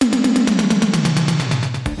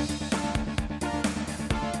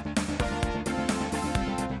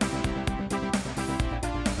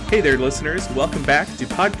Hey there, listeners. Welcome back to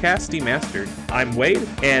Podcast Demastered. I'm Wade,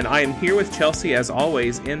 and I am here with Chelsea as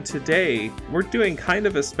always, and today we're doing kind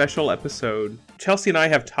of a special episode. Chelsea and I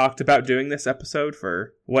have talked about doing this episode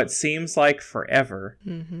for what seems like forever,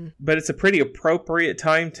 but it's a pretty appropriate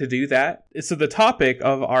time to do that. So the topic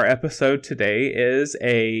of our episode today is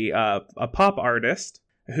a pop artist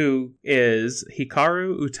who is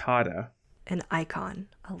Hikaru Utada. An icon,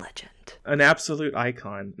 a legend. An absolute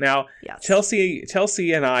icon. Now, Yes.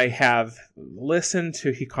 Chelsea and I have listened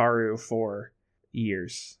to Hikaru for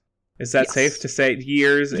years. Is that safe to say?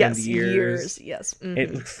 Years and years. Yes.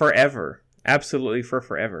 Forever. Absolutely for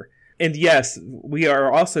forever. And yes, we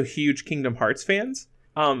are also huge Kingdom Hearts fans.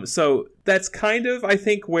 So that's kind of, I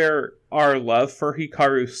think, where our love for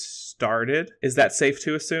Hikaru started. Is that safe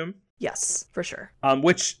to assume? Yes, for sure.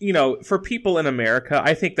 Which, you know, for people in America,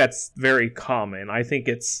 I think that's very common. I think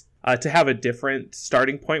it's to have a different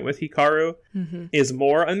starting point with Hikaru is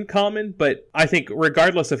more uncommon. But I think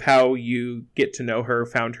regardless of how you get to know her,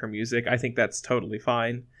 found her music, I think that's totally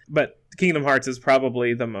fine. But Kingdom Hearts is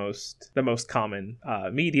probably the most common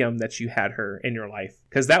medium that you had her in your life.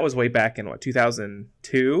 Because that was way back in,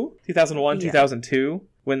 2002? 2001, yeah. 2002?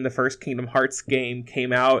 When the first Kingdom Hearts game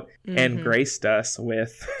came out and graced us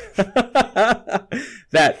with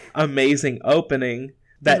that amazing opening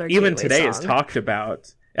that even today is talked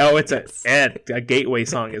about. Oh, it's a gateway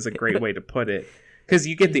song is a great way to put it. Because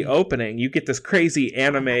you get the opening, you get this crazy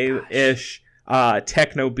anime-ish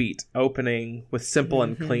techno beat opening with Simple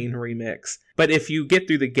and Clean remix. But if you get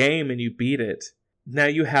through the game and you beat it, now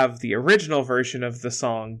you have the original version of the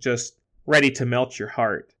song just ready to melt your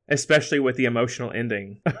heart. Especially with the emotional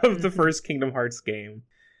ending of the first Kingdom Hearts game.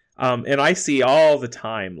 And I see all the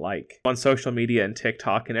time, like on social media and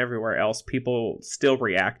TikTok and everywhere else, people still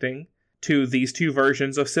reacting to these two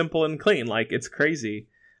versions of Simple and Clean. Like, it's crazy.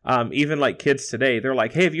 Even like kids today, they're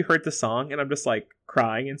like, hey, have you heard the song? And I'm just like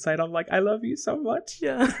crying inside. I'm like, I love you so much.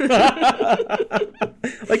 Yeah.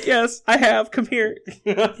 Like, yes, I have. Come here.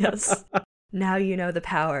 Yes. Now you know the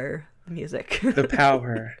power of music. The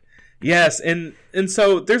power. Yes, and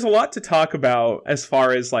so there's a lot to talk about as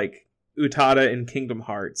far as like Utada and Kingdom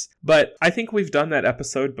Hearts, but I think we've done that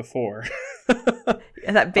episode before.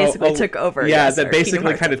 That basically took over. Yeah, yes, that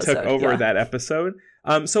basically kind of took over that episode.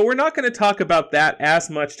 So we're not going to talk about that as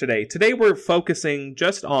much today. Today we're focusing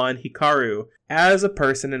just on Hikaru as a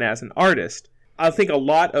person and as an artist. I think a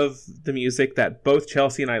lot of the music that both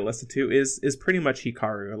Chelsea and I listen to is pretty much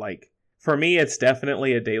Hikaru. Like, for me, it's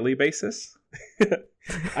definitely a daily basis.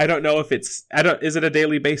 I don't know if is it a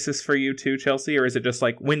daily basis for you too, Chelsea, or is it just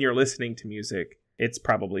like when you're listening to music, it's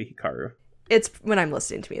probably Hikaru? It's when I'm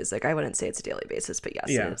listening to music. I wouldn't say it's a daily basis, but yes,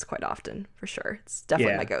 it's quite often, for sure. It's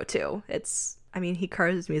definitely my go-to.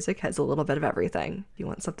 Hikaru's music has a little bit of everything. If you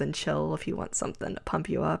want something chill, if you want something to pump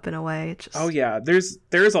you up in a way.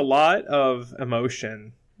 There's a lot of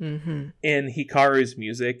emotion in Hikaru's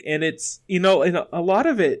music, and it's, and a lot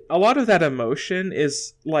of that emotion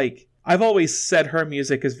is like, I've always said her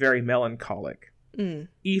music is very melancholic.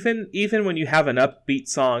 Even when you have an upbeat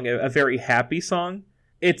song, a very happy song,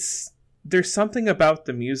 there's something about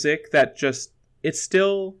the music that it's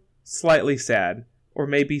still slightly sad, or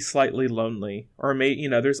maybe slightly lonely, or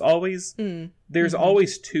there's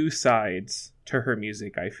always two sides to her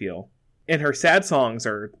music, I feel. And her sad songs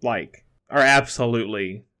are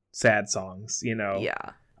absolutely sad songs,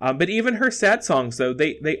 Yeah. But even her sad songs, though,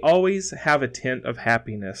 they always have a tint of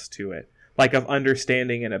happiness to it, like of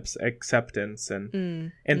understanding and acceptance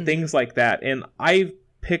and things like that. And I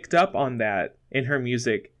picked up on that in her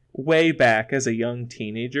music way back as a young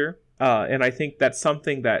teenager. And I think that's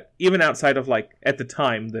something that, even outside of, like, at the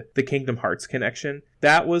time, the Kingdom Hearts connection,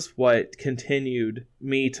 that was what continued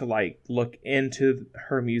me to, like, look into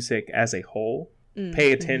her music as a whole,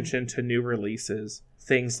 pay attention to new releases,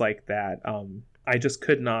 things like that.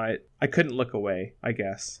 I couldn't look away, I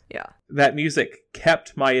guess. Yeah. That music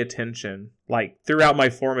kept my attention, like, throughout my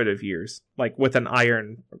formative years, like, with an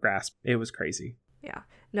iron grasp. It was crazy. Yeah.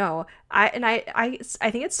 No, I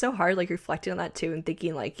think it's so hard, like, reflecting on that too, and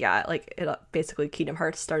thinking, like, yeah, like, it basically Kingdom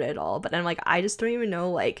Hearts started it all, but I'm like, I just don't even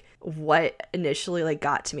know, like, what initially, like,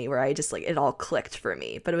 got to me, where I just, like, it all clicked for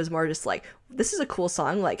me, but it was more just like, this is a cool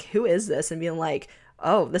song, like, who is this? And being like,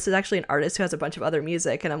 oh, this is actually an artist who has a bunch of other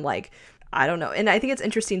music, and I'm like, I don't know. And I think it's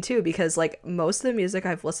interesting too, because like most of the music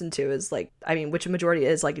I've listened to is like, which majority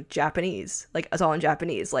is like Japanese, like it's all in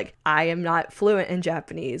Japanese. Like, I am not fluent in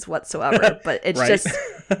Japanese whatsoever, but it's just,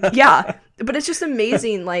 yeah, but it's just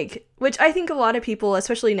amazing. Like, which I think a lot of people,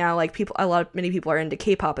 especially now, like many people are into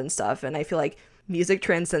K-pop and stuff. And I feel like music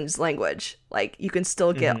transcends language. Like, you can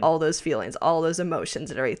still get all those feelings, all those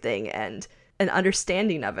emotions and everything. And an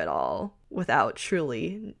understanding of it all without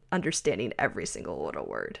truly understanding every single little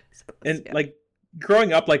word. And like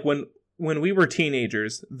growing up, like when we were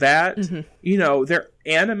teenagers, that, you know, their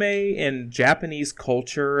anime and Japanese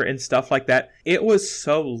culture and stuff like that, it was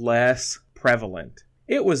so less prevalent.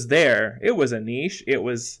 It was there. It was a niche. It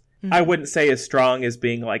was, I wouldn't say as strong as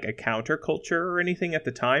being like a counterculture or anything at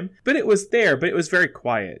the time, but it was there, but it was very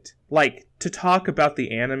quiet. Like, to talk about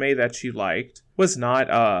the anime that you liked was not,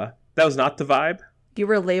 that was not the vibe. You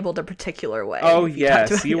were labeled a particular way. Oh,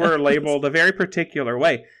 yes. You were labeled a very particular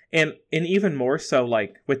way. And even more so,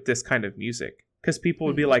 like, with this kind of music. Because people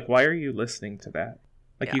would be like, why are you listening to that?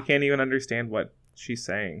 Like, you can't even understand what she's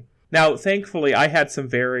saying. Now, thankfully, I had some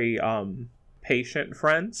very patient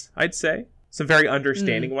friends, I'd say. Some very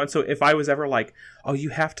understanding ones. So if I was ever like, oh, you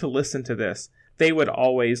have to listen to this, they would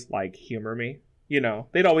always, like, humor me. You know,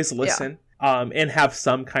 they'd always listen and have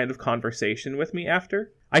some kind of conversation with me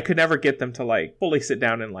after. I could never get them to, like, fully sit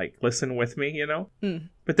down and, like, listen with me, you know?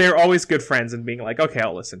 But they're always good friends and being like, okay,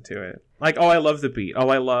 I'll listen to it. Like, oh, I love the beat. Oh,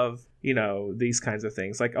 I love, you know, these kinds of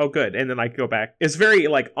things. Like, oh, good. And then I go back. It's very,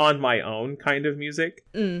 like, on my own kind of music.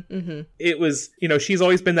 It was, you know, she's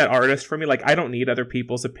always been that artist for me. Like, I don't need other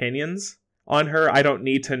people's opinions on her. I don't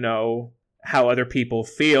need to know how other people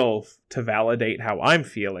feel to validate how I'm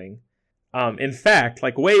feeling. In fact,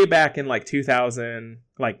 like, way back in, like,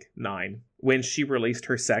 2009, when she released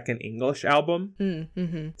her second English album.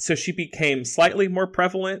 So she became slightly more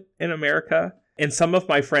prevalent in America. And some of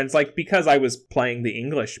my friends, like, because I was playing the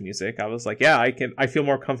English music, I was like, yeah, I feel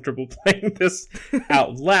more comfortable playing this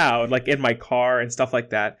out loud, like in my car and stuff like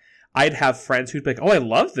that. I'd have friends who'd be like, oh, I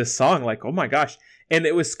love this song. Like, oh my gosh. And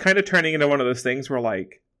it was kind of turning into one of those things where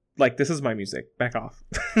like, this is my music. Back off.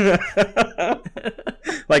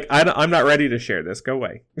 Like, I'm not ready to share this. Go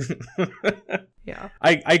away. Yeah.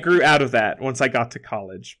 I grew out of that once I got to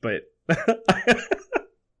college, but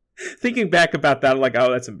thinking back about that, I'm like, oh,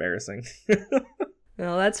 that's embarrassing.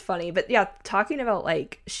 No, that's funny. But yeah, talking about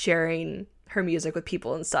like sharing her music with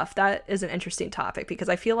people and stuff, that is an interesting topic because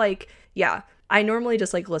I feel like, yeah, I normally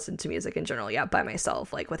just like listen to music in general, by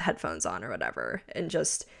myself, like with headphones on or whatever.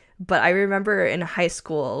 But I remember in high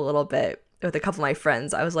school a little bit with a couple of my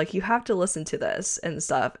friends, I was like, you have to listen to this and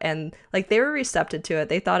stuff. And like, they were receptive to it.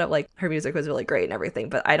 They thought like her music was really great and everything,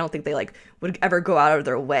 but I don't think they like would ever go out of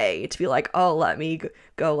their way to be like, oh, let me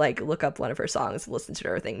go like look up one of her songs and listen to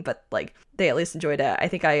everything. But like, they at least enjoyed it. I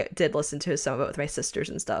think I did listen to some of it with my sisters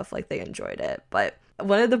and stuff. Like, they enjoyed it. But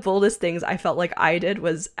one of the boldest things I felt like I did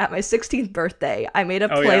was at my 16th birthday, I made a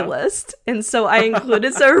playlist. Yeah. And so I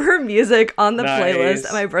included some of her music on the playlist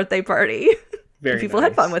at my birthday party. People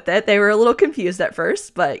had fun with it. They were a little confused at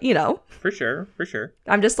first, but you know. For sure.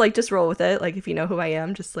 I'm just like, just roll with it. Like, if you know who I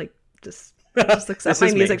am, just accept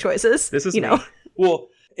my music choices. This is you know. Well,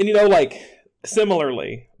 and you know, like,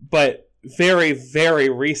 similarly, but very, very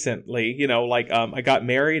recently, you know, like, I got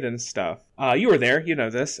married and stuff. You were there, you know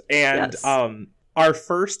this. And yes. Our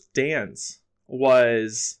first dance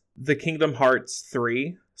was the Kingdom Hearts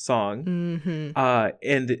 3 song.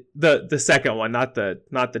 And the second one, not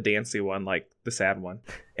the dancey one, like the sad one.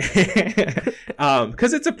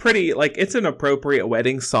 Because it's a pretty, like, it's an appropriate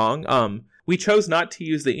wedding song. We chose not to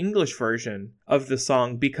use the English version of the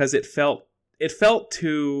song because it felt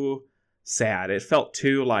too sad. It felt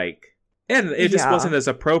too like, and it just wasn't as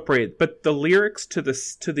appropriate. But the lyrics to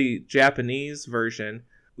the Japanese version,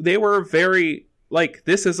 they were very like,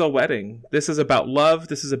 this is a wedding. This is about love.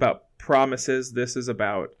 This is about promises. This is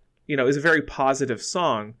about, you know, it's a very positive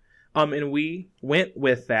song. And we went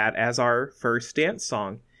with that as our first dance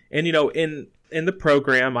song. And, you know, in the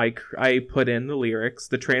program, I put in the lyrics,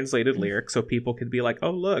 the translated lyrics, so people could be like,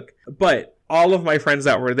 oh, look. But all of my friends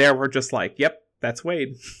that were there were just like, yep, that's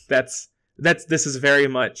Wade. This is very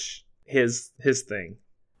much his thing.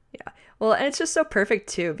 Yeah. Well, and it's just so perfect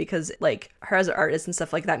too, because like, her as an artist and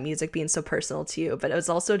stuff like that, music being so personal to you, but it was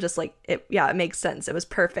also just like, it makes sense. It was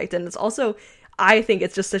perfect. And it's also, I think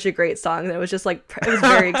it's just such a great song that it was just like, it was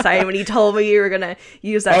very exciting when you told me you were going to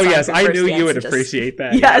use that song. Oh yes, I knew you would appreciate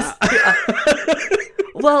that. Yes. Yeah.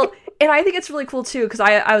 Well, and I think it's really cool too, because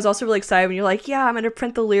I was also really excited when you're like, yeah, I'm going to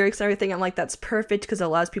print the lyrics and everything. I'm like, that's perfect, because it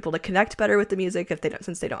allows people to connect better with the music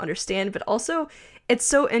since they don't understand. But also, it's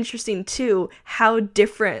so interesting too how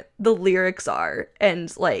different the lyrics are,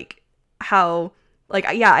 and like how, like,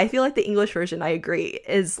 yeah, I feel like the English version, I agree,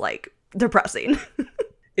 is like depressing.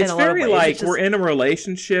 It's very like, we're in a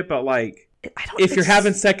relationship, but like, if you're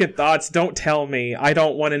having second thoughts, don't tell me. I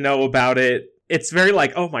don't want to know about it. It's very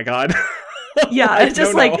like, oh my god. Yeah, it's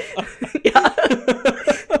just like, yeah.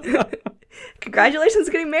 Congratulations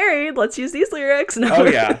on getting married. Let's use these lyrics. No. Oh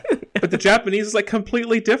yeah. But the Japanese is like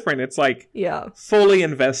completely different. It's like Yeah. fully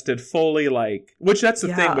invested, fully like, which that's the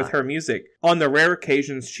Yeah. thing with her music. On the rare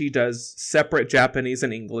occasions she does separate Japanese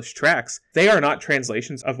and English tracks, they are not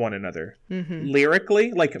translations of one another.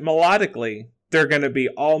 Lyrically, like melodically, they're going to be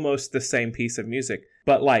almost the same piece of music.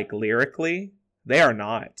 But like lyrically, they are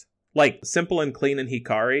not. Like Simple and Clean and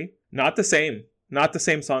Hikari, not the same. Not the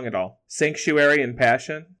same song at all. Sanctuary and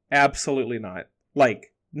Passion, absolutely not.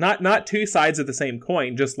 Like not two sides of the same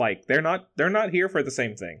coin, just like they're not here for the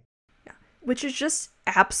same thing. Yeah. Which is just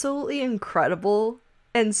absolutely incredible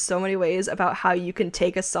in so many ways about how you can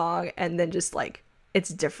take a song and then just like it's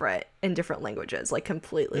different in different languages, like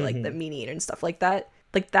completely like the meaning and stuff like that.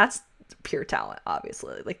 Like that's pure talent,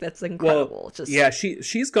 obviously. Like that's incredible. Well, just yeah,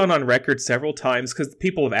 she's gone on record several times because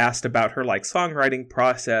people have asked about her like songwriting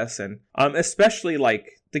process, and especially like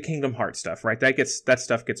the Kingdom Hearts stuff, right? That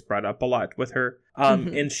stuff gets brought up a lot with her.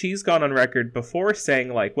 And she's gone on record before saying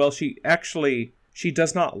like, well, she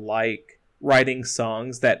does not like writing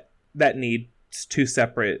songs that need two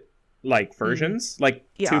separate like versions, like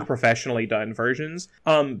two professionally done versions.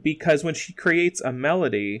 Because when she creates a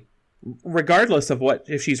melody, regardless of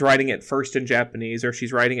if she's writing it first in Japanese or if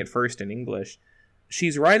she's writing it first in English,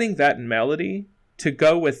 she's writing that melody to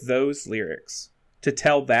go with those lyrics, to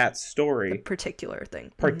tell that story. The particular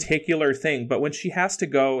thing. But when she has to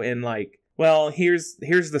go and like, well, here's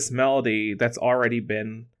this melody that's already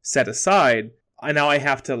been set aside, and now I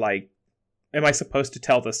have to like, am I supposed to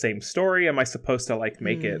tell the same story? Am I supposed to like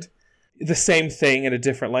make it the same thing in a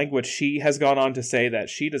different language? She has gone on to say that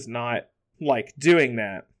she does not like doing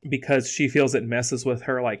that because she feels it messes with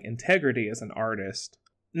her like integrity as an artist.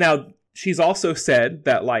 Now, she's also said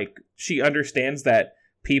that like she understands that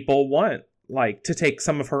people want like to take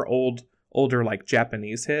some of her older like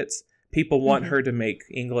Japanese hits. People want her to make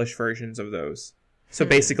English versions of those. So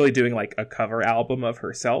basically doing like a cover album of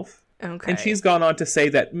herself. Okay. And she's gone on to say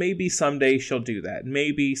that maybe someday she'll do that.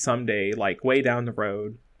 Maybe someday, like way down the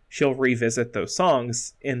road, she'll revisit those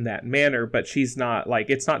songs in that manner, but she's not like,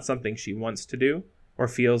 it's not something she wants to do or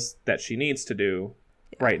feels that she needs to do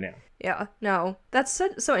right now. Yeah, no, that's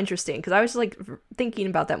so interesting because I was like thinking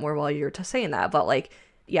about that more while you were saying that, but like,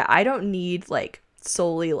 yeah, I don't need like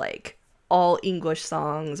solely like all English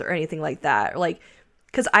songs or anything like that. Like,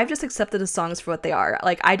 because I've just accepted the songs for what they are.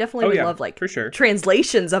 Like, I definitely would love like for sure.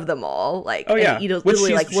 translations of them all. Like, and you know,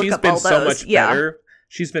 literally like look up all those. So much better.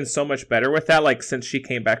 She's been so much better with that, like, since she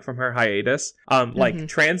came back from her hiatus. Like,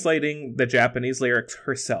 translating the Japanese lyrics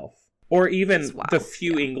herself. Or even the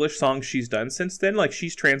few English songs she's done since then, like,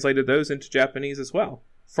 she's translated those into Japanese as well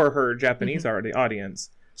for her Japanese audience.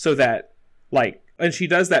 So that, like, and she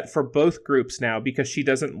does that for both groups now because she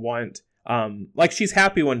doesn't want, like, she's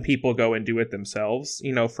happy when people go and do it themselves,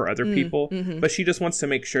 you know, for other people. But she just wants to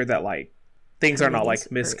make sure that, like, things are not,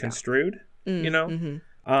 like, misconstrued, you know?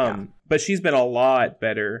 But she's been a lot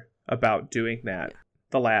better about doing that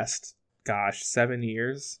the last, 7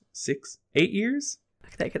 years, 8 years.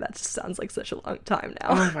 I think that just sounds like such a long time now.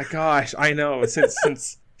 Oh my gosh, I know.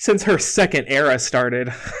 Since her second era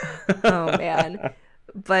started. Oh man.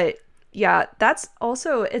 But yeah, that's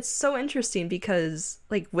also, it's so interesting because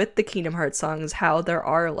like with the Kingdom Hearts songs, how there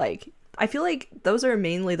are like, I feel like those are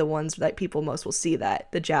mainly the ones that people most will see,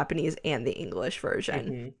 that the Japanese and the English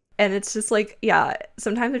version. And it's just like, yeah,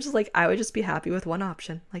 sometimes it's just like, I would just be happy with one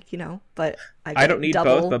option, like, you know, but I don't need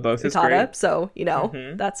both, but both is Utada, great. so, you know,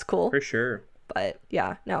 that's cool. For sure. But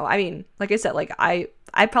yeah, no, I mean, like I said, like I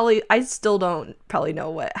still don't probably know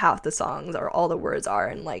what half the songs or all the words are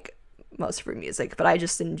in like most of her music, but I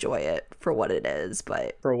just enjoy it for what it is.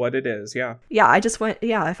 But for what it is, yeah. Yeah, I'll just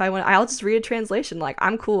read a translation. Like,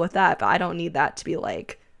 I'm cool with that, but I don't need that to be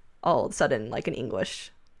like all of a sudden like an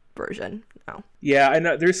English version. No. Yeah, I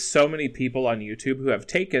know there's so many people on YouTube who have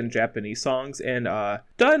taken Japanese songs and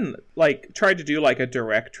tried to do like a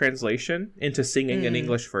direct translation into singing an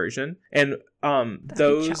English version. And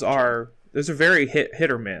those are very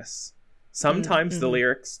hit or miss. Sometimes the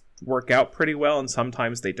lyrics work out pretty well and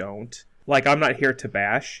sometimes they don't. Like, I'm not here to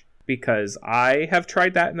bash because I have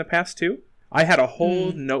tried that in the past too. I had a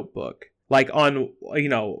whole notebook, like on, you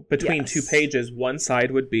know, between two pages. One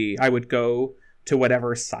side would be, I would go to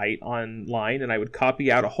whatever site online and I would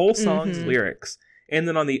copy out a whole song's lyrics. And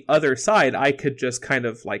then on the other side, I could just kind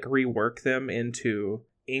of like rework them into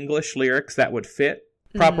English lyrics that would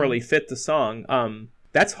properly fit the song.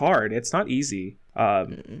 That's hard. It's not easy.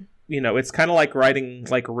 You know, it's kind of like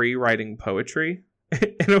rewriting poetry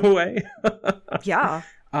in a way. Yeah.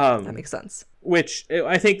 That makes sense. Which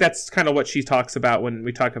I think that's kind of what she talks about when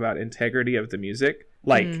we talk about integrity of the music.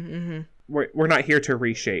 Like, we're not here to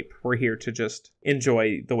reshape. We're here to just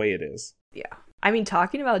enjoy the way it is. Yeah. I mean,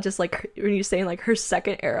 talking about just like when you're saying like her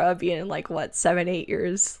second era being like what 7-8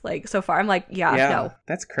 years like so far, I'm like, yeah, no,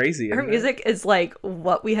 that's crazy. Her music is like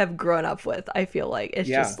what we have grown up with. I feel like it's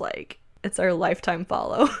just like it's our lifetime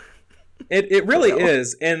follow. It really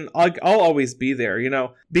is, and I'll always be there, you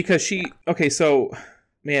know, because okay, so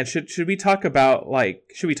man, should we talk about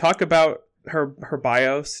her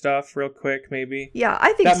bio stuff real quick, maybe? Yeah,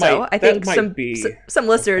 I think so. I think some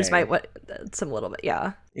listeners might want some little bit,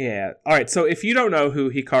 yeah. Yeah. All right, so if you don't know who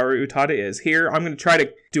Hikaru Utada is, here I'm going to try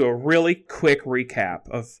to do a really quick recap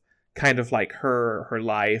of kind of like her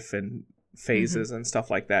life and phases and stuff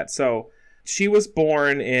like that. So she was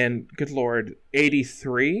born in, good Lord,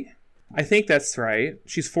 83. I think that's right.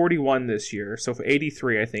 She's 41 this year, so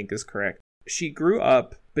 83 I think is correct. She grew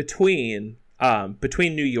up between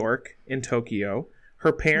New York and Tokyo.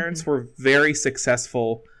 Her parents were very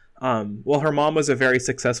successful. Her mom was a very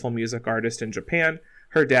successful music artist in Japan.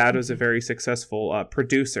 Her dad was a very successful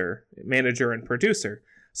manager and producer.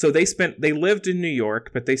 So they lived in New York,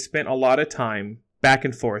 but they spent a lot of time back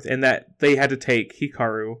and forth, and that they had to take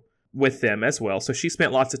Hikaru with them as well. So she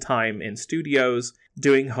spent lots of time in studios,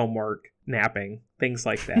 doing homework, napping, things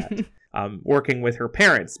like that. Working with her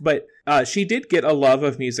parents. But she did get a love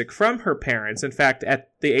of music from her parents. In fact,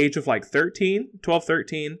 at the age of like 13,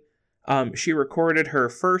 she recorded her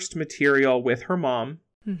first material with her mom,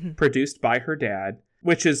 produced by her dad,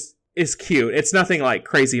 which is cute. It's nothing like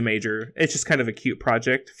crazy major. It's just kind of a cute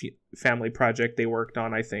project, family project they worked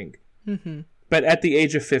on, I think. But at the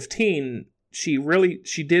age of 15,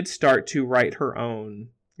 she did start to write her own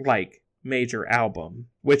like major album,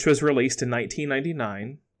 which was released in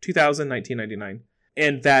 1999.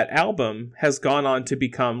 And that album has gone on to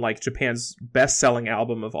become like Japan's best-selling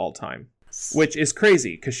album of all time, which is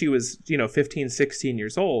crazy because she was, 15, 16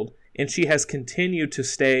 years old, and she has continued to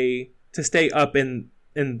stay up in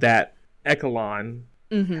that echelon,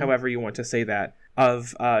 however you want to say that,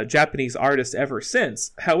 of Japanese artists ever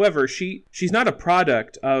since. However, she's not a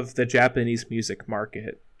product of the Japanese music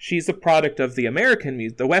market. She's a product of the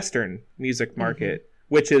the Western music market,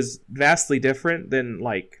 which is vastly different than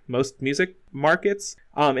like most music markets.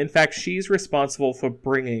 In fact, she's responsible for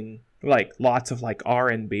bringing like lots of like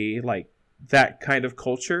R&B, like that kind of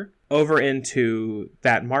culture over into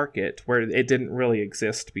that market where it didn't really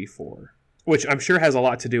exist before, which I'm sure has a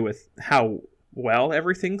lot to do with how well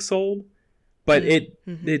everything sold. But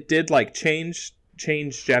it did like change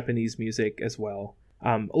Japanese music as well.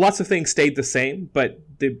 Lots of things stayed the same, but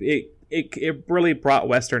it really brought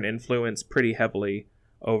Western influence pretty heavily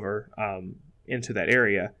over into that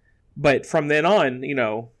area. But from then on,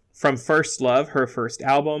 from First Love, her first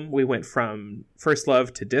album, we went from First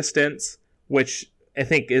Love to Distance, which I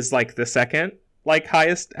think is like the second like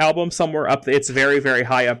highest album, somewhere up there. It's very, very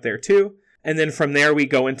high up there too. And then from there we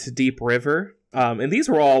go into Deep River. And these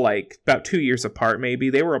were all like about 2 years apart, maybe.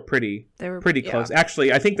 They were pretty close.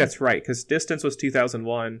 Actually, I think that's right, because Distance was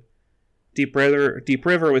 2001. Deep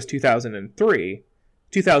River was 2003.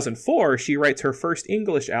 2004, she writes her first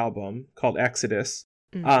English album called Exodus,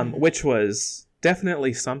 which was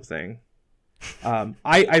definitely something.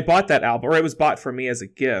 I bought that album, or it was bought for me as a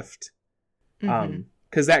gift,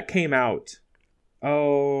 because that came out.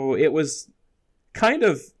 It was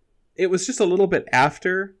just a little bit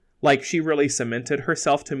after, like, she really cemented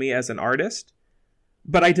herself to me as an artist,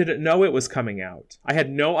 but I didn't know it was coming out. I had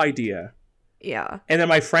no idea. Yeah. And then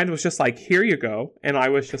my friend was just like, here you go. And I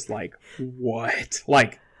was just like, what?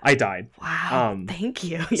 Like, I died. Wow. Thank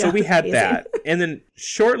you. So we had that. And then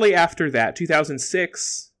shortly after that,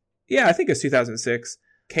 2006, I think it's 2006,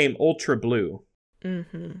 came Ultra Blue,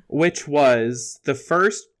 which was the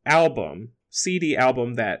first CD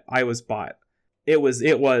album that I was bought. It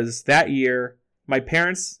was that year. My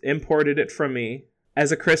parents imported it from me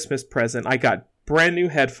as a Christmas present. I got brand new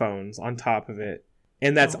headphones on top of it.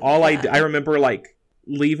 And that's all I did. I remember like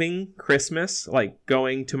leaving Christmas, like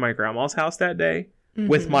going to my grandma's house that day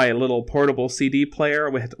with my little portable CD player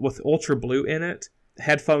with Ultra Blue in it,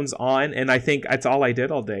 headphones on. And I think that's all I did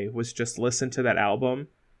all day was just listen to that album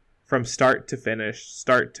from start to finish.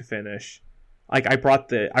 Like I brought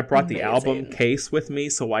the album case with me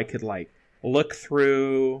so I could like look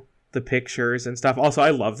through the pictures and stuff. Also,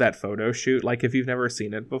 I love that photo shoot. Like, if you've never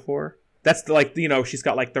seen it before, that's like, she's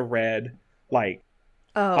got like the red, like,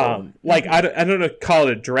 I don't know, call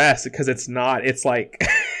it a dress because it's not. It's like,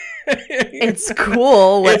 it's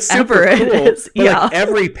cool. Whatever it's super cool, it is. But like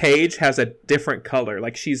every page has a different color.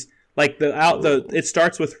 Like she's like it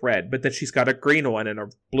starts with red, but then she's got a green one and a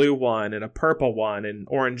blue one and a purple one and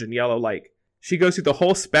orange and yellow. Like she goes through the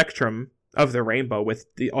whole spectrum of the rainbow with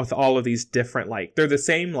all of these different, like, they're the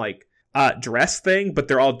same like dress thing, but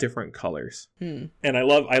they're all different colors. And I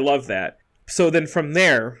love that. So then from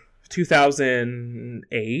there,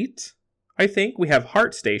 2008, I think, we have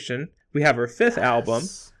Heart Station. We have her fifth album,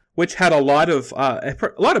 which had a lot of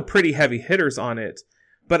pretty heavy hitters on it.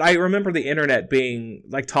 But I remember the internet being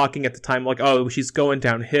like talking at the time, like, oh, she's going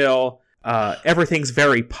downhill. Everything's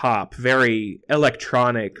very pop, very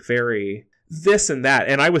electronic, very this and that.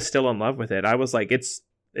 And I was still in love with it. I was like, it's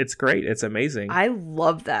great. It's amazing. I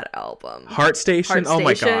love that album. Heart Station. Oh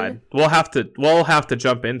my God. We'll have to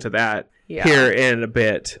jump into that here in a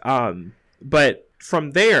bit. But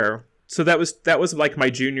from there, so that was like my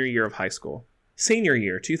junior year of high school. Senior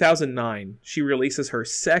year, 2009, she releases her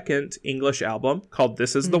second English album called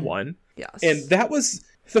This Is the One. Yes. And that was,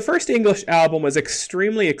 the first English album was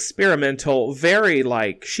extremely experimental, very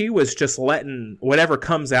like, she was just letting whatever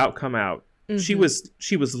comes out come out. She was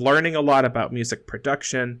learning a lot about music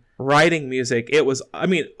production, writing music. It was, I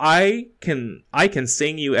mean, I can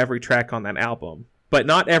sing you every track on that album, but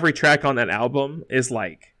not every track on that album is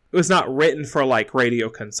like, it was not written for like radio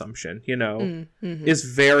consumption, you know. It's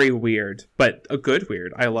very weird, but a good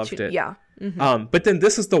weird. I loved it. Yeah. But then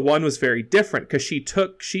This Is the One was very different because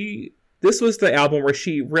this was the album where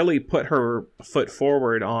she really put her foot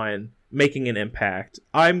forward on making an impact.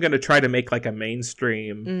 I'm going to try to make like a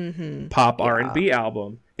mainstream pop R&B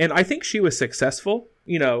album. And I think she was successful.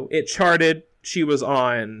 You know, it charted. She was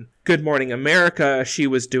on Good Morning America. She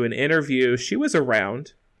was doing interviews. She was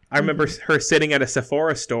around. I remember her sitting at a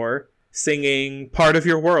Sephora store singing Part of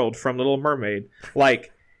Your World from Little Mermaid.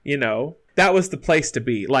 Like, you know, that was the place to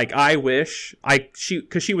be. Like, I wish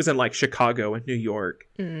because she was in like Chicago and New York,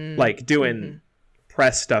 like doing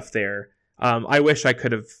press stuff there. I wish I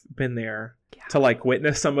could have been there to like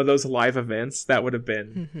witness some of those live events. That would have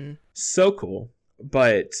been so cool.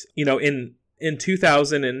 But, you know, in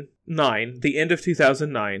 2009, the end of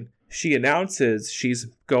 2009, she announces she's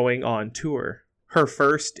going on tour. Her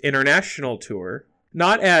first international tour.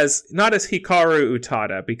 Not as Hikaru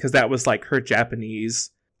Utada, because that was like her Japanese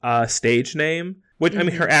stage name. Which I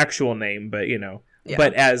mean her actual name, but you know. Yeah.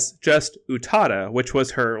 But as just Utada, which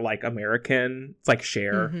was her like American, it's like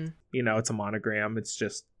Cher, you know, it's a monogram. It's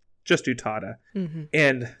just Utada.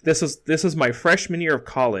 And this was my freshman year of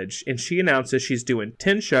college, and she announces she's doing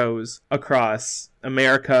 10 shows across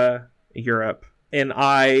America, Europe, and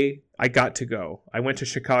I got to go. I went to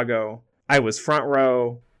Chicago. I was front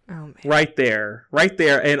row, right there,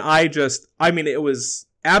 and I mean, it was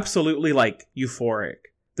absolutely like euphoric.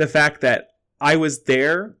 The fact that I was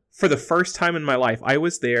there for the first time in my life. I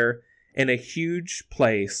was there in a huge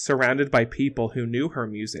place surrounded by people who knew her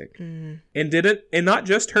music and not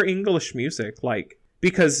just her English music, like,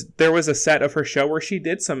 because there was a set of her show where she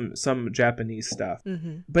did some Japanese stuff,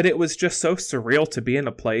 but it was just so surreal to be in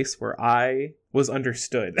a place where I was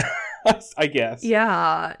understood, I guess.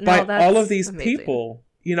 Yeah. No, by all of these people,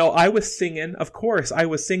 you know, I was singing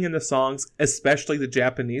the songs, especially the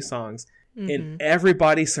Japanese songs. And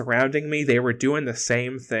everybody surrounding me, they were doing the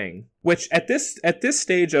same thing. Which at this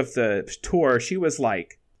stage of the tour, she was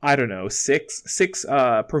like, I don't know, six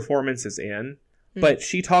performances in. But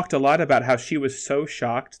she talked a lot about how she was so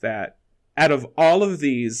shocked that out of all of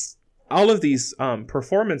these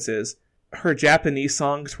performances, her Japanese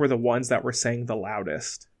songs were the ones that were sang the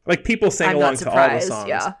loudest. Like, people sang along to all the songs.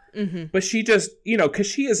 Yeah. But she just, you know, because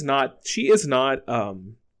she is not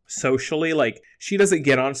socially, like, she doesn't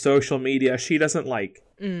get on social media. She doesn't like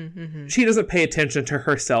she doesn't pay attention to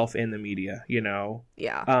herself in the media, you know.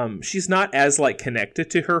 She's not as like connected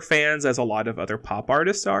to her fans as a lot of other pop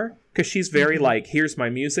artists are, because she's very like, here's my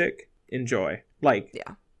music, enjoy. Like,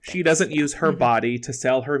 she doesn't use her body to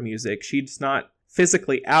sell her music. She's not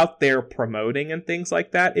physically out there promoting and things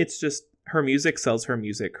like that. It's just her music sells her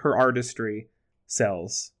music. Her artistry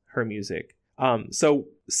sells her music. So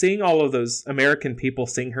seeing all of those American people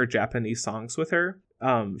sing her Japanese songs with her,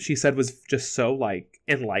 she said was just so like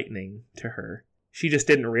enlightening to her. She just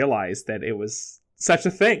didn't realize that it was such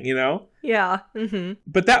a thing, you know? Yeah.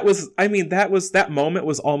 But that moment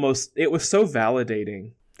was almost, it was so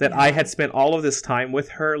validating that I had spent all of this time with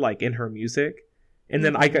her, like in her music. And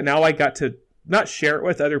then I got to not share it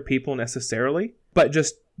with other people necessarily, but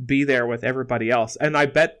just be there with everybody else. And I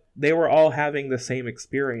bet they were all having the same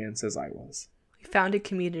experience as I was. You found a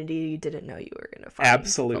community you didn't know you were going to find.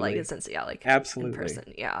 Absolutely. Like, since, like, absolutely. In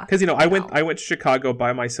person, yeah. Because, you know, I went to Chicago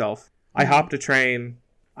by myself. I hopped a train.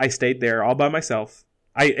 I stayed there all by myself.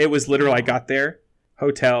 It was literally, I got there,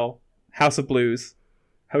 hotel, House of Blues,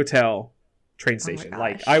 hotel, train station.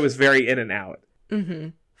 Like, I was very in and out.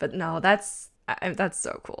 But no, that's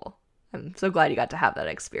so cool. I'm so glad you got to have that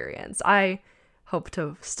experience. I hope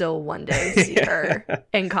to still one day see her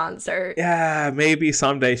in concert. Yeah, maybe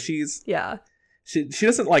someday. She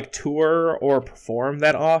doesn't like tour or perform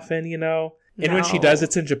that often, you know? And when she does,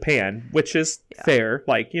 it's in Japan, which is fair.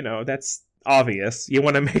 Like, you know, that's obvious. You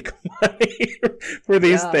want to make money for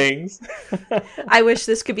these things. I wish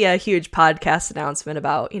this could be a huge podcast announcement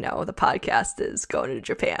about, you know, the podcast is going to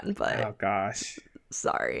Japan, but oh gosh,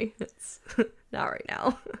 sorry, it's not right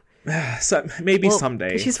now. So maybe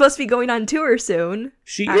someday. She's supposed to be going on tour soon.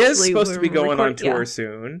 She is supposed to be going on tour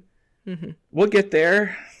soon. Mm-hmm. We'll get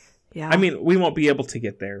there. Yeah. I mean, we won't be able to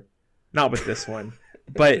get there. Not with this one.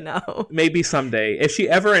 But maybe someday. If she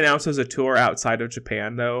ever announces a tour outside of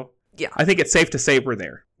Japan, though, I think it's safe to say we're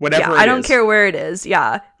there. Whatever I don't care where it is.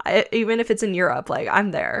 Yeah. Even if it's in Europe, like,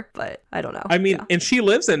 I'm there, but I don't know. I mean, and she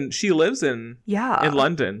lives in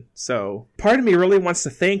London. So part of me really wants to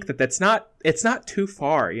think that it's not too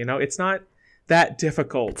far, you know? It's not that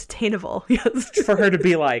difficult. It's attainable. Yes. For her to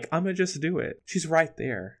be like, I'm going to just do it. She's right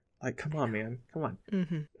there. Like, come on, man. Come on.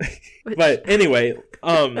 Mm-hmm. But anyway,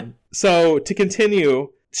 so to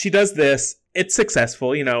continue, she does this. It's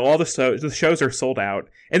successful. You know, all the shows are sold out.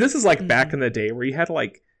 And this is like back in the day where you had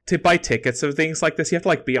like to buy tickets of things like this. You have to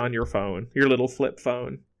like be on your phone, your little flip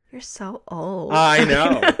phone. You're so old. I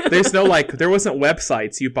know. There's no like, there wasn't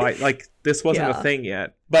websites you buy. Like this wasn't a thing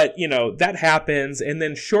yet. But, you know, that happens. And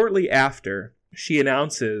then shortly after, she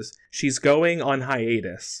announces she's going on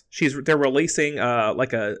hiatus. They're releasing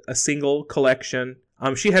like a single collection.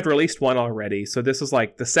 She had released one already, so this is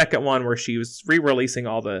like the second one where she was re-releasing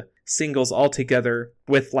all the singles all together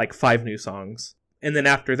with like 5 new songs. And then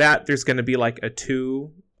after that, there's going to be like a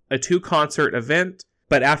two concert event.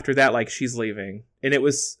 But after that, like she's leaving, and it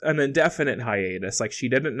was an indefinite hiatus. Like she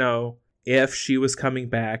didn't know if she was coming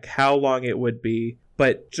back, how long it would be.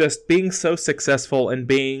 But just being so successful and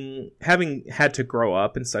having had to grow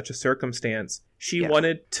up in such a circumstance, she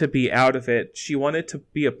wanted to be out of it. She wanted to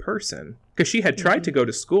be a person because she had tried to go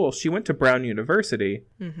to school. She went to Brown University,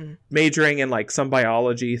 majoring in like some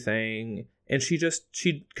biology thing. And she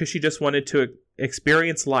just wanted to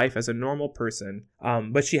experience life as a normal person.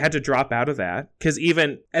 But she had to drop out of that because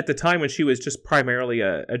even at the time when she was just primarily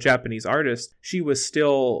a Japanese artist, she was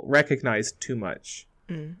still recognized too much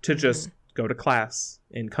to just go to class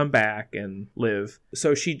and come back and live.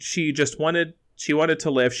 So she just wanted to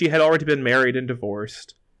live. She had already been married and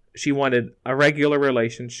divorced. She wanted a regular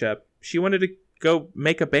relationship. She wanted to go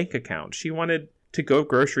make a bank account. She wanted to go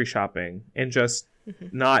grocery shopping and just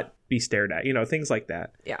not be stared at, you know, things like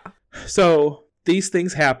that. Yeah. So these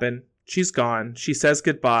things happen. She's gone. She says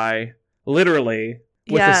goodbye, literally,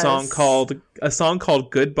 with a song called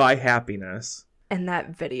Goodbye Happiness. And that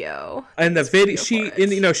video. And the video,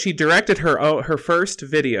 she directed her first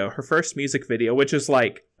music video, which is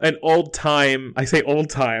like an old time, I say old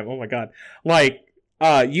time, oh my God, like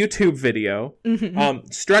YouTube video,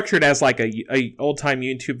 structured as like a old time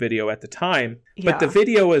YouTube video at the time. But the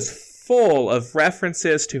video is full of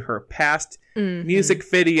references to her past music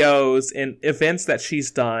videos and events that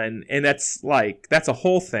she's done. And that's a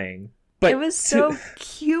whole thing. But it was so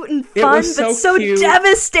cute and fun, but so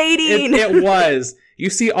devastating. It was.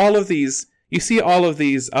 You see all of these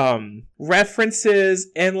references,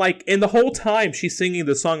 and like, in the whole time she's singing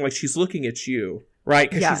the song, like she's looking at you,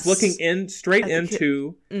 right? Because she's looking straight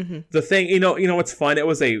into the thing. You know what's fun?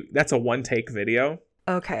 That's a one take video.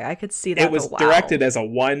 Okay, I could see that. It was directed as a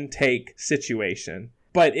one take situation,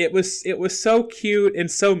 but it was so cute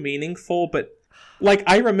and so meaningful, but. Like,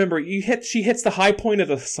 I remember she hits the high point of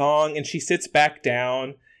the song and she sits back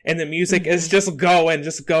down and the music is just going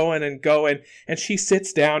and going. And she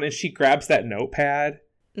sits down and she grabs that notepad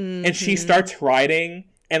and she starts writing.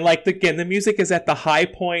 And like, again, the music is at the high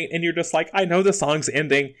point and you're just like, I know the song's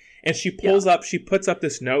ending. And she puts up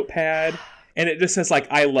this notepad and it just says like,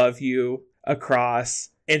 I love you across.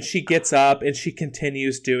 And she gets up and she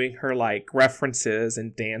continues doing her like references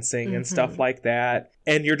and dancing and stuff like that.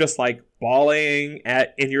 And you're just like bawling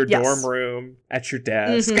in your dorm room at your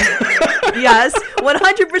desk. Yes,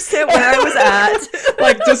 100% where I was at.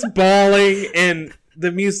 Like just bawling, and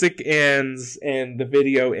the music ends and the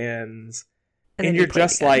video ends. And you're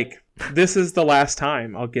just like, this is the last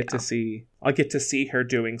time I'll get to see her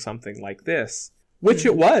doing something like this. Which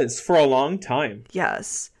it was for a long time.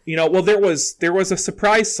 Yes. You know, well, there was a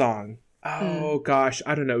surprise song. Oh, gosh.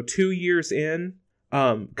 I don't know. 2 years in.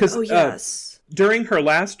 Because during her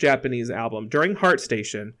last Japanese album, during Heart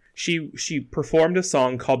Station, she performed a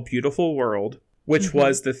song called Beautiful World, which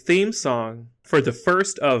was the theme song for the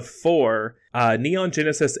first of 4 Neon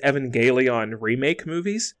Genesis Evangelion remake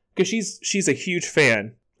movies. Because she's a huge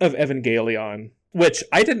fan of Evangelion. which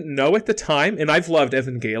I didn't know at the time. And I've loved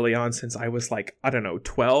Evangelion since I was like, I don't know,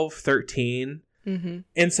 12, 13. Mm-hmm.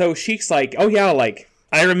 And so she's like, oh yeah, like,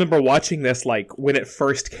 I remember watching this, like, when it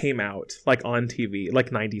first came out, like, on TV,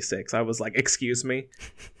 like, 96. I was like, excuse me.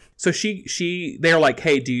 So they're like,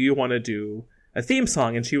 hey, do you want to do a theme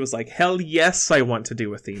song? And she was like, hell yes, I want to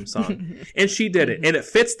do a theme song. And she did it. And it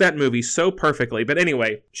fits that movie so perfectly. But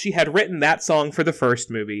anyway, she had written that song for the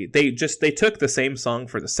first movie. They took the same song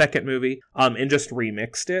for the second movie, and just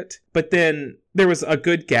remixed it. But then there was a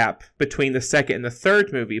good gap between the second and the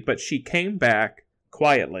third movie, but she came back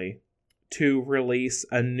quietly to release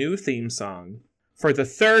a new theme song for the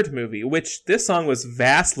third movie, which this song was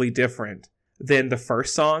vastly different than the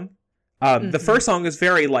first song. The first song is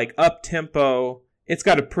very, like, up-tempo. It's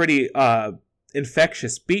got a pretty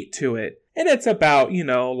infectious beat to it. And it's about, you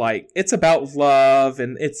know, like, it's about love,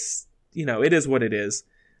 and it's, you know, it is what it is.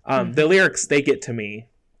 The lyrics, they get to me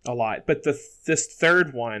a lot. But this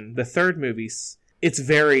third one, the third movie, it's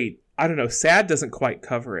very, I don't know, sad doesn't quite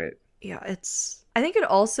cover it. Yeah, I think it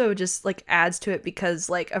also just, like, adds to it because,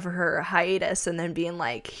 like, of her hiatus and then being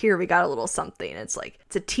like, here, we got a little something. It's like,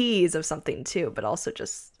 it's a tease of something too, but also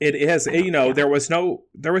just... It is. You know, yeah. There was no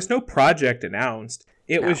project announced.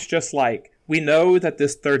 It was just like, we know that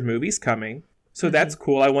this third movie's coming, so that's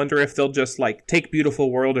cool. I wonder if they'll just, like, take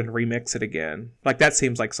Beautiful World and remix it again. Like, that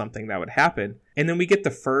seems like something that would happen. And then we get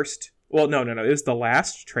the first... Well, no. It was the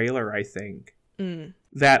last trailer, I think.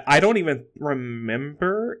 That I don't even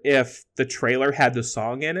remember if the trailer had the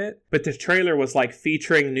song in it, but the trailer was like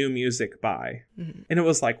featuring new music by, and it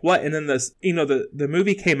was like, what? And then this, you know, the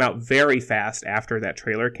movie came out very fast after that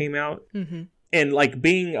trailer came out, and like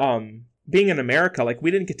being in America, like we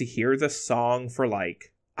didn't get to hear the song for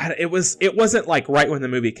like, it wasn't like right when the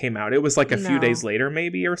movie came out. It was like a few days later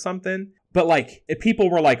maybe or something, but like people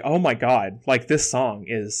were like, oh my God, like this song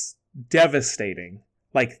is devastating.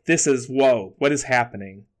 Like, this is, whoa, what is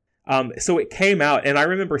happening? So it came out, and I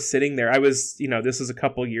remember sitting there. I was, you know, this is a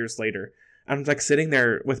couple years later. I'm, like, sitting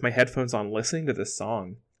there with my headphones on, listening to this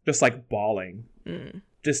song. Just, like, bawling.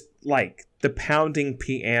 Just, like, the pounding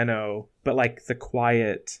piano, but, like, the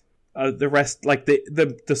quiet. The rest, like,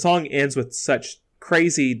 the song ends with such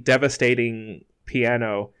crazy, devastating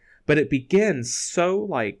piano. But it begins so,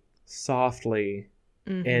 like, softly.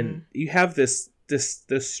 And you have this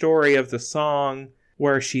story of the song...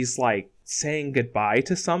 where she's, like, saying goodbye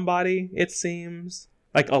to somebody, it seems.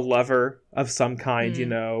 Like a lover of some kind, you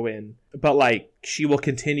know, but, like, she will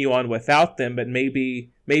continue on without them, but maybe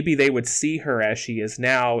they would see her as she is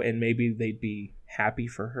now, and maybe they'd be happy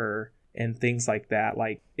for her, and things like that.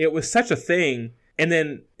 Like, it was such a thing, and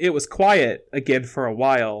then it was quiet again for a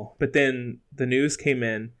while, but then the news came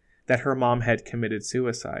in that her mom had committed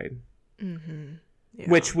suicide. Yeah.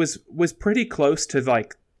 Which was pretty close to,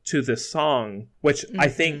 like, to this song, which I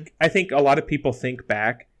think a lot of people think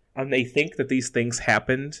back and they think that these things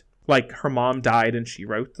happened, like her mom died and she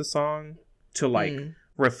wrote the song to like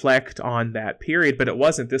reflect on that period, but it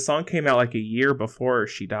wasn't. This song came out like a year before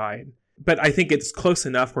she died, but I think it's close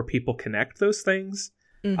enough where people connect those things.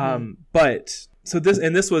 But so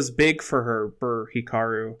this was big for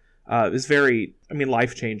Hikaru. It was very, I mean,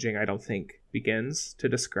 life-changing, I don't think begins to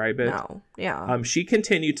describe it. No. Yeah. She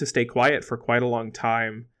continued to stay quiet for quite a long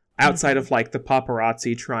time, outside of like the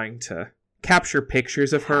paparazzi trying to capture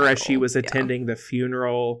pictures of her as she was attending the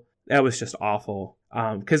funeral. That was just awful.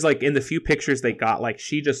 Because like in the few pictures they got, like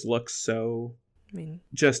she just looks so,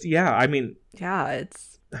 it's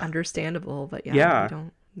understandable, but you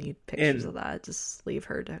don't need pictures of that. Just leave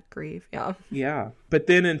her to grieve. Yeah. But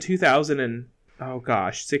then in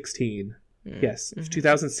 2016,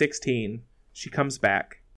 2016, she comes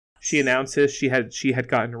back. She announces she had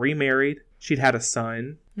gotten remarried. She'd had a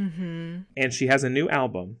son, and she has a new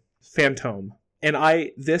album, Phantom. And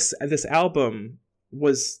this album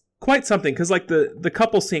was quite something, because like the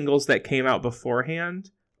couple singles that came out beforehand,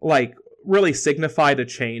 like really signified a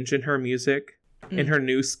change in her music, in her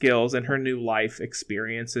new skills, and her new life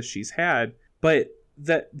experiences she's had. But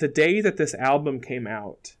the day that this album came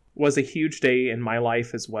out was a huge day in my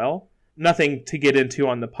life as well. Nothing to get into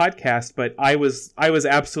on the podcast, but I was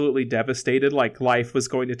absolutely devastated. Like life was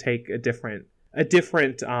going to take a different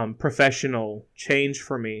professional change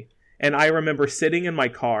for me. And I remember sitting in my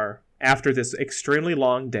car after this extremely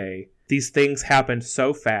long day. These things happened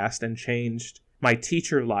so fast and changed my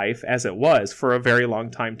teacher life as it was for a very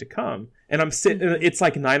long time to come. And I'm sitting, it's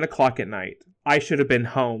like 9:00 at night. I should have been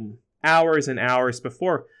home hours and hours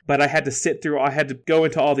before, but I had to go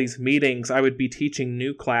into all these meetings. I would be teaching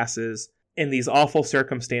new classes in these awful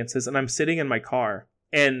circumstances, and I'm sitting in my car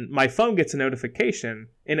and my phone gets a notification,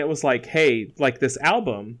 and it was like, hey, like this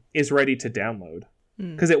album is ready to download.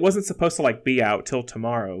 Because it wasn't supposed to like be out till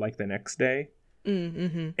tomorrow, like the next day.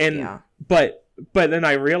 And but then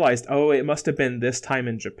I realized, oh, it must have been this time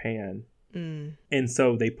in Japan. And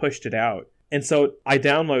so they pushed it out. And so I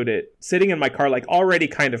downloaded it, sitting in my car, like already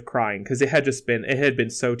kind of crying because it had been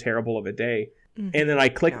so terrible of a day. And then I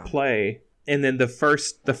click play, and then the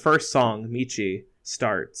first song, Michi,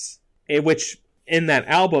 starts. Which in that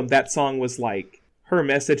album, that song was like her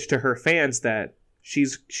message to her fans that she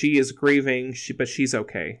is grieving, but she's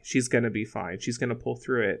okay. She's gonna be fine. She's gonna pull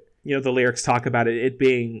through it. You know, the lyrics talk about it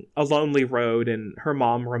being a lonely road, and her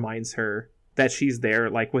mom reminds her that she's there,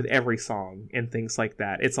 like with every song and things like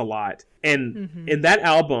that. It's a lot. And in that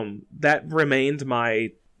album, that remained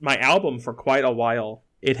my album for quite a while.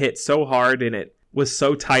 It hit so hard, and it was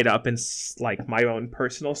so tied up in like my own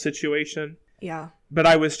personal situation. Yeah. But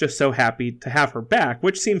I was just so happy to have her back,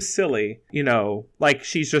 which seems silly, you know, like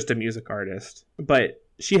she's just a music artist. But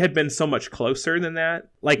she had been so much closer than that,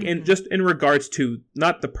 like in regards to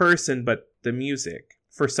not the person, but the music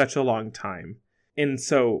for such a long time. And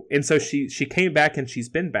so she came back, and she's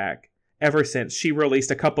been back ever since. She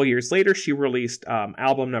released a couple years later. She released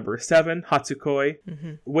album number 7,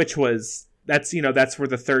 Hatsukoi, which was that's where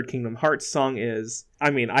the third Kingdom Hearts song is.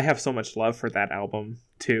 I mean, I have so much love for that album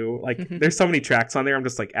too. Like there's so many tracks on there. I'm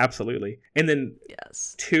just like, absolutely. And then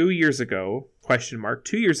 2 years ago,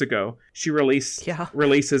 she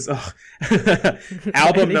releases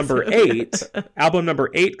album number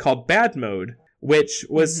 8 called Bad Mode, which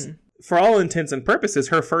was for all intents and purposes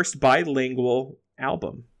her first bilingual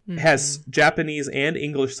album. It has Japanese and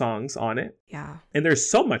English songs on it. Yeah. And there's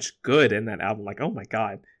so much good in that album. Like, oh my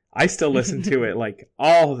God. I still listen to it like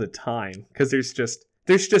all the time because there's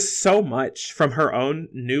just so much from her own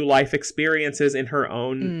new life experiences and her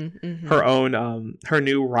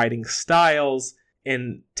new writing styles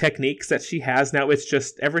and techniques that she has now. It's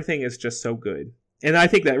just, everything is just so good. And I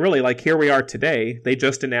think that really, like, here we are today. They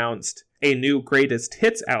just announced a new greatest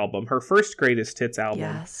hits album, her first greatest hits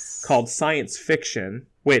album, called Science Fiction,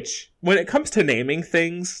 which, when it comes to naming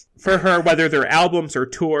things for her, whether they're albums or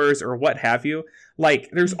tours or what have you, like,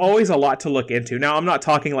 there's always a lot to look into. Now, I'm not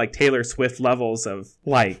talking like Taylor Swift levels of,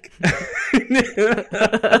 like...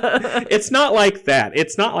 It's not like that.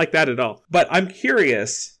 It's not like that at all. But I'm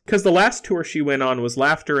curious, because the last tour she went on was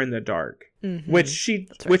Laughter in the Dark, which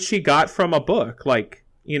she got from a book. Like,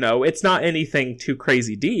 you know, it's not anything too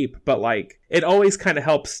crazy deep, but, like, it always kind of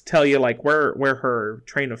helps tell you, like, where her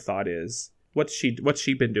train of thought is. What's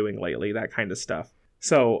she been doing lately, that kind of stuff.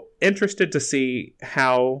 So, interested to see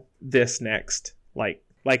how this next...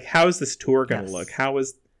 Like how is this tour going to look?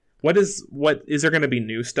 What is there going to be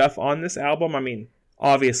new stuff on this album? I mean,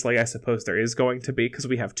 obviously, I suppose there is going to be, because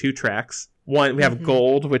we have 2 tracks. One, we have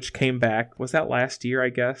Gold, which came back. Was that last year, I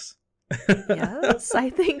guess? Yes, I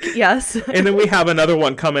think, yes. And then we have another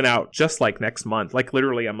one coming out just like next month, like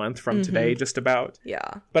literally a month from today, just about.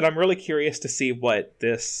 Yeah. But I'm really curious to see what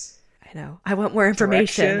this... I know. I want more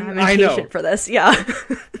information. I'm impatient for this. Yeah.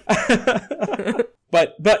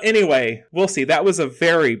 But anyway, we'll see. That was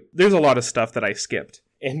there's a lot of stuff that I skipped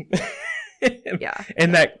in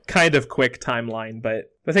that kind of quick timeline,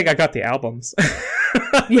 but I think I got the albums.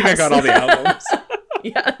 I think I got all the albums.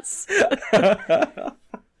 Yes.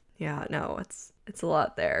 Yeah, no, it's a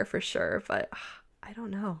lot there for sure, but I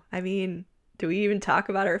don't know. I mean, do we even talk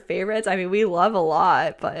about our favorites? I mean, we love a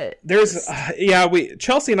lot, but there's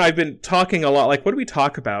Chelsea and I have been talking a lot. Like, what do we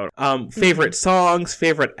talk about? Favorite songs,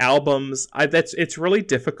 favorite albums. It's really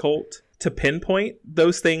difficult to pinpoint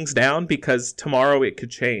those things down because tomorrow it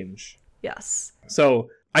could change. Yes.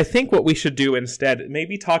 So I think what we should do instead,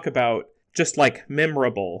 maybe talk about just like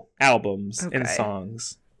memorable albums and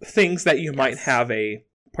songs, things that you might have a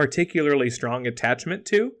particularly strong attachment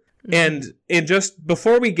to. And just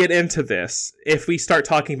before we get into this, if we start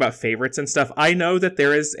talking about favorites and stuff, I know that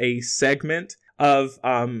there is a segment of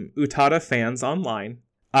Utada fans online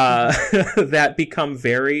that become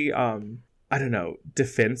very, I don't know,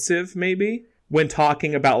 defensive maybe when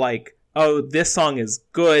talking about like, oh, this song is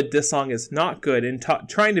good, this song is not good, and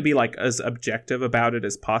trying to be like as objective about it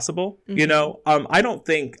as possible. You know, I don't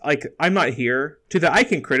think, like, I'm not here I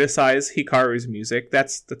can criticize Hikaru's music.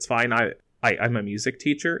 That's fine. I'm a music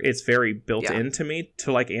teacher. It's very built into me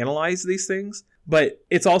to like analyze these things. But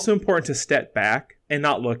it's also important to step back and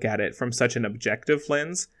not look at it from such an objective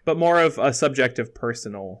lens, but more of a subjective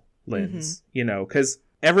personal lens, you know, because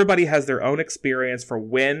everybody has their own experience for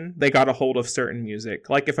when they got a hold of certain music.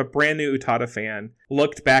 Like if a brand new Utada fan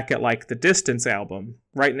looked back at like the Distance album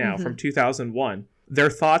right now from 2001, their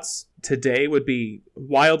thoughts today would be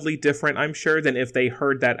wildly different, I'm sure, than if they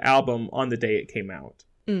heard that album on the day it came out.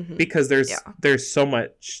 Because there's so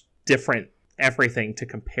much different everything to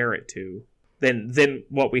compare it to than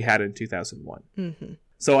what we had in 2001.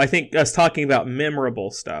 So I think us talking about memorable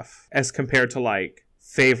stuff as compared to like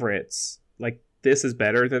favorites, like this is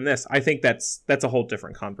better than this, I think that's a whole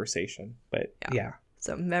different conversation. But yeah.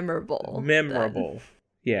 So memorable. Then.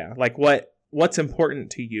 Yeah. Like what's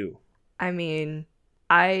important to you? I mean,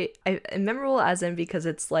 I memorable as in because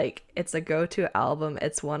it's like it's a go-to album.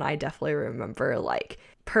 It's one I definitely remember like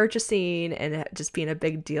purchasing and just being a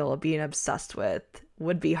big deal, being obsessed with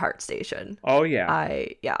would be Heart Station. Oh yeah.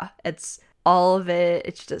 It's all of it.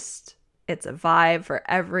 It's a vibe for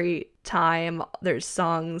every time. There's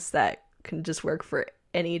songs that can just work for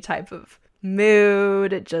any type of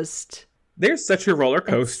mood. There's such a roller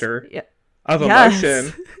coaster of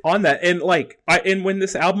emotion on that. And like and when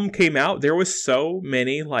this album came out, there was so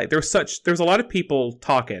many like there's a lot of people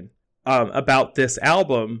talking about this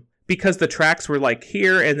album because the tracks were like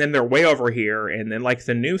here and then they're way over here, and then like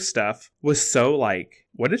the new stuff was so like,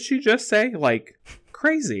 what did she just say? Like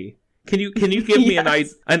crazy. Can you give me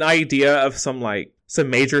an idea of some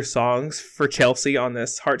major songs for Chelsea on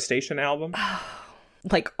this Heart Station album?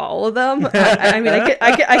 Like all of them? I mean,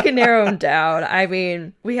 I can narrow them down. I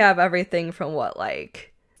mean, we have everything from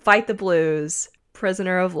like Fight the Blues,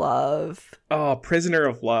 Prisoner of Love. Oh, Prisoner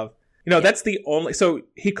of Love. You know, that's the only... So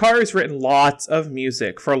Hikaru's written lots of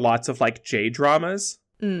music for lots of like J-dramas.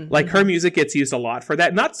 Like her music gets used a lot for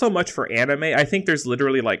that. Not so much for anime. I think there's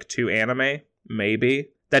literally like 2 anime, maybe,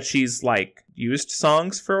 that she's like used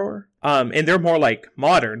songs for. And they're more like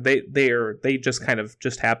modern. They just kind of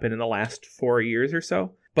just happened in the last 4 years or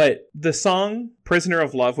so. But the song Prisoner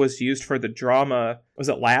of Love was used for the drama, was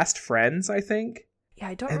it Last Friends, I think? Yeah,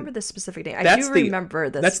 I don't remember the specific name. I do remember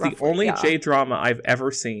this. That's roughly, the only J-drama I've ever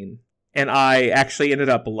seen. And I actually ended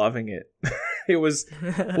up loving it. It was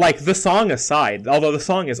like the song aside, although the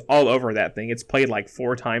song is all over that thing. It's played like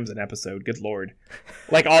 4 times an episode. Good Lord.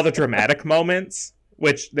 Like all the dramatic moments,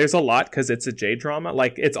 which there's a lot because it's a J-drama.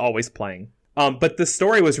 Like it's always playing. But the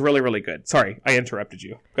story was really, really good. Sorry, I interrupted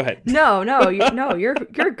you. Go ahead. No, you're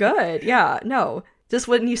good. Yeah, no. Just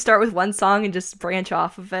when you start with one song and just branch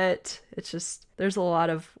off of it, it's just there's a lot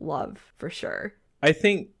of love for sure. I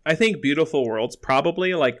think Beautiful World's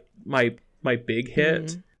probably like my big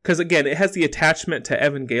hit because again it has the attachment to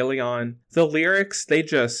Evangelion. The lyrics they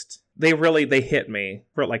hit me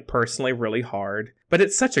for like personally really hard, but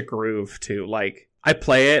it's such a groove too. Like I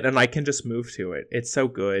play it and I can just move to it. It's so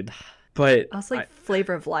good. But I was like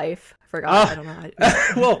Flavor of Life. I forgot. I don't know.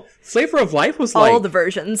 Well, Flavor of Life was like all the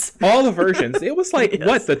versions. It was like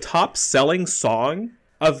what the top selling song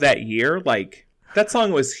of that year. Like that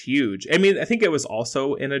song was huge. I mean, I think it was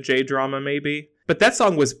also in a J-drama maybe. But that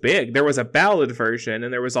song was big. There was a ballad version,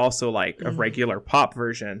 and there was also like a regular pop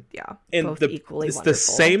version. Yeah, and both equally it's wonderful. The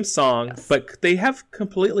same song, but they have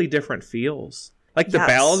completely different feels. Like the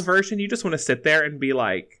ballad version, you just want to sit there and be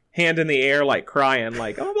like hand in the air, like crying,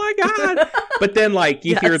 like oh my god. But then like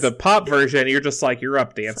you hear the pop version, you're just like you're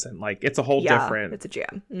up dancing. Like it's a whole different. It's a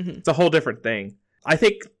jam. It's a whole different thing. I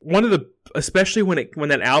think one of the, especially when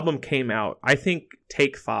that album came out, I think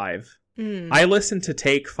Take 5. I listened to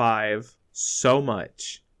Take 5 so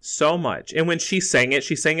much. And when she sang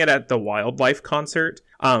it at the Wildlife concert,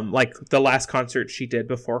 like the last concert she did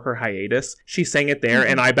before her hiatus. She sang it there,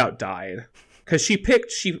 and I about died because she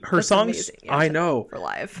picked her That's songs. Amazing. Yeah, I know for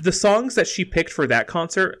live. The songs that she picked for that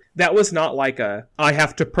concert. That was not like I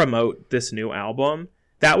have to promote this new album.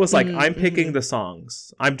 That was like, I'm picking the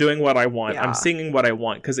songs. I'm doing what I want. Yeah. I'm singing what I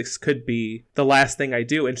want because it could be the last thing I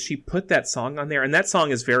do. And she put that song on there. And that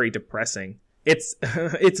song is very depressing. It's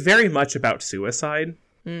very much about suicide,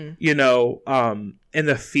 you know, and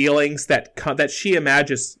the feelings that she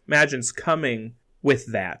imagines coming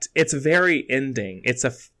with that. It's very ending.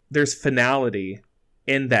 There's finality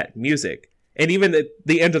in that music. And even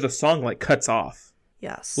the end of the song like cuts off.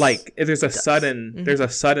 Yes. Like there's a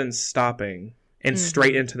sudden stopping. And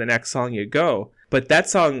straight into the next song you go. But that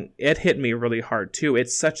song, it hit me really hard too.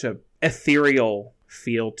 It's such a ethereal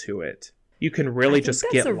feel to it. You can really just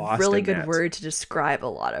get lost in that. That's a really good word to describe a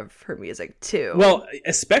lot of her music too. Well,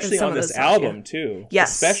 especially on this album too.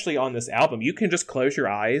 Yes. Especially on this album. You can just close your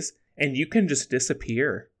eyes and you can just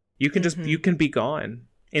disappear. You can you can be gone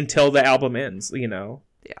until the album ends, you know?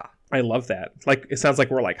 Yeah. I love that. Like, it sounds like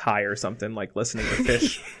we're like high or something, like listening to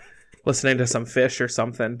fish, listening to some fish or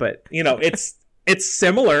something. But, you know, it's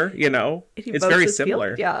similar, you know, it's very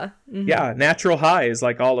similar. Yeah. Yeah. Natural highs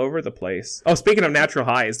like all over the place. Oh, speaking of natural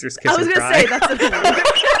highs, there's Kiss and Cry. I was going to say,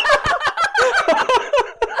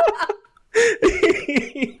 that's a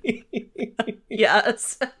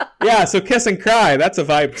Yes. Yeah, so Kiss and Cry, that's a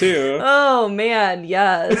vibe too. Oh man,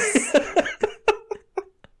 yes.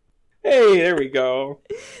 Hey, there we go.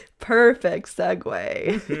 Perfect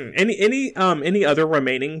segue. Any other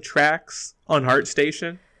remaining tracks on Heart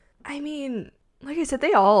Station? I mean, like I said,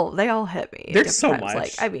 they all hit me. There's so times. much.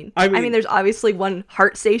 Like, I mean, there's obviously one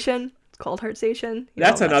Heart Station. It's called Heart Station.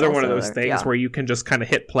 That's another one of those things where you can just kind of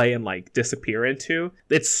hit play and like disappear into.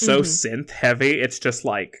 It's so synth heavy. It's just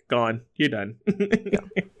like gone. You're done. Yeah.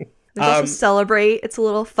 There's also Celebrate. It's a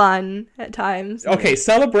little fun at times. Okay,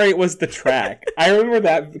 Celebrate was the track. I remember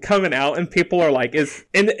that coming out, and people are like,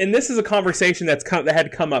 and this is a conversation that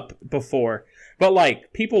had come up before, but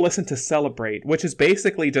like people listen to Celebrate, which is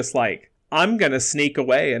basically just like, I'm gonna sneak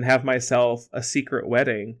away and have myself a secret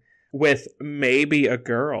wedding with maybe a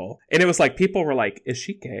girl, and it was like people were like, is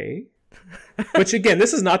she gay? Which again,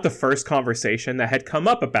 this is not the first conversation that had come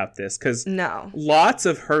up about this, because lots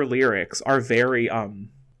of her lyrics are very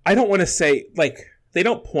I don't want to say, like, they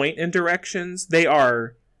don't point in directions. They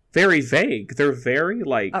are very vague. They're very,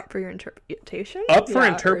 like... Up for your interpretation? Up for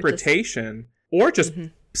interpretation. Or just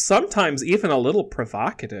sometimes even a little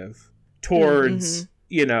provocative towards,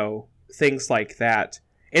 things like that.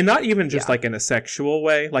 And not even just, like, in a sexual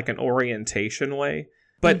way, like an orientation way.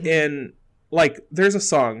 But in, like, there's a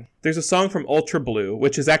song from Ultra Blue,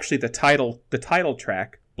 which is actually the title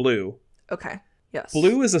track, Blue. Okay, yes.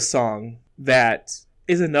 Blue is a song that...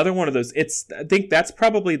 is another one of those. I think that's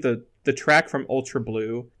probably the track from Ultra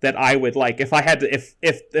Blue that I would like if I had to,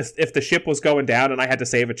 if the ship was going down and I had to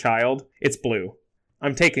save a child. It's Blue.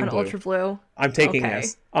 I'm taking Blue. Ultra Blue. I'm taking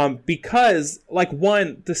this. Because like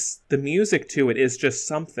the music to it is just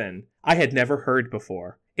something I had never heard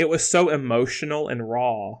before. It was so emotional and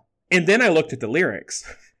raw. And then I looked at the lyrics.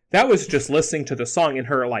 That was just listening to the song and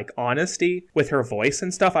her like honesty with her voice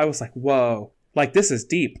and stuff. I was like, whoa. Like, this is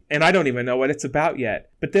deep, and I don't even know what it's about yet.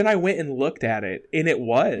 But then I went and looked at it, and it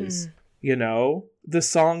was, the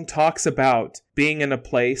song talks about being in a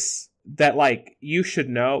place that, like, you should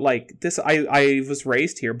know. Like, this, I was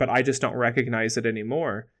raised here, but I just don't recognize it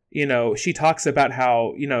anymore. She talks about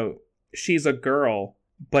how, she's a girl,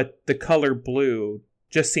 but the color blue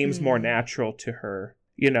just seems more natural to her,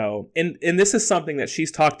 And this is something that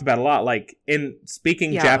she's talked about a lot, like, in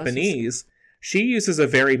speaking Japanese... She uses a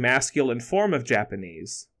very masculine form of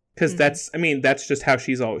Japanese because that's just how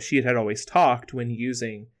she had always talked when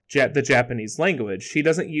using the Japanese language. She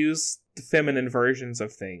doesn't use the feminine versions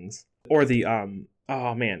of things or the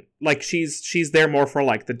like she's there more for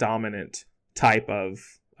like the dominant type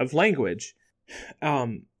of language,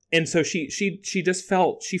 and so she just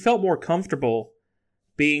felt more comfortable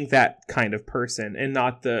being that kind of person and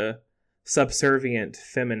not the subservient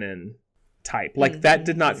feminine type. Like that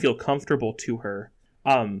did not feel comfortable to her,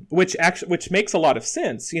 which makes a lot of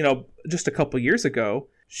sense. Just a couple years ago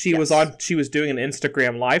she was doing an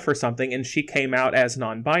Instagram live or something, and she came out as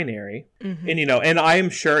non-binary. And and I am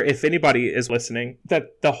sure if anybody is listening that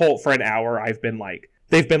for an hour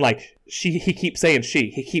they've been like he keeps saying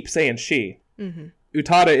she.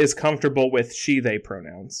 Utada is comfortable with she they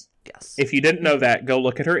pronouns. Yes. If you didn't know that, go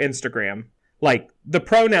look at her Instagram. Like, the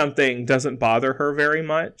pronoun thing doesn't bother her very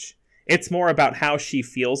much. It's more about how she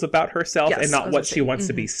feels about herself and not what she wants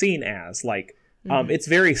to be seen as. Like, it's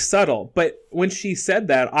very subtle. But when she said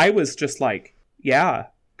that, I was just like, yeah.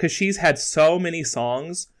 Because she's had so many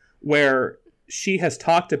songs where she has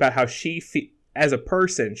talked about how as a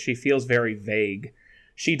person, she feels very vague.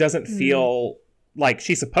 She doesn't feel like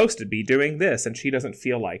she's supposed to be doing this, and she doesn't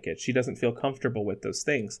feel like it. She doesn't feel comfortable with those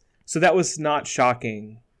things. So that was not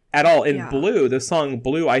shocking at all. In Blue, the song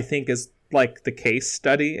Blue, I think, is like the case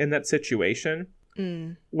study in that situation,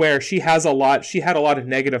 where she had a lot of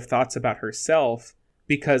negative thoughts about herself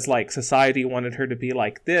because like society wanted her to be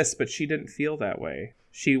like this, but she didn't feel that way.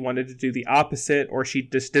 She wanted to do the opposite, or she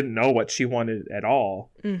just didn't know what she wanted at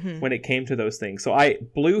all when it came to those things. So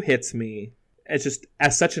Blue hits me as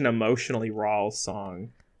such an emotionally raw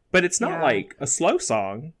song, but it's not like a slow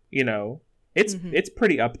song, it's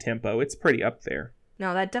pretty up tempo. It's pretty up there.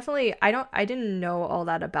 No, that definitely, I didn't know all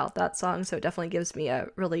that about that song, so it definitely gives me a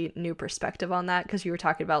really new perspective on that, because you were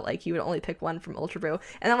talking about, like, you would only pick one from Ultra Blue,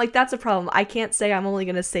 and I'm like, that's a problem. I can't say I'm only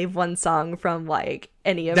going to save one song from, like,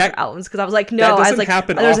 any of her albums, because I was like, no, I was like,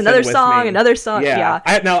 there's another song, yeah.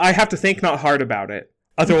 I have to think not hard about it.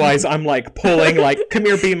 Otherwise, I'm, like, pulling, like, come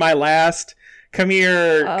here, be my last... Come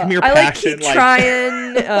here, passion. I keep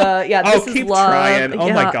trying. This is keep love. Trying.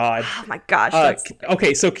 Oh my god. Oh my gosh.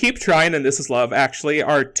 Okay, so Keep Trying and This Is Love actually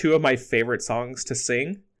are two of my favorite songs to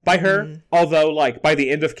sing by her. Although, like, by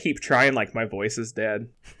the end of Keep Trying, like, my voice is dead.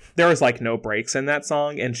 There was like no breaks in that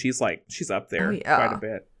song, and she's up there quite a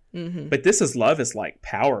bit. But This Is Love is like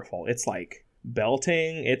powerful. It's like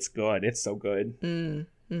belting. It's good. It's so good.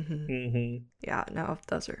 Yeah, no,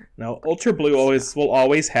 those are... No, Ultra Blue will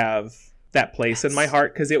always have that place in my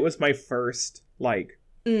heart because it was my first like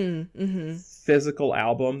physical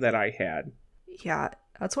album that I had. Yeah,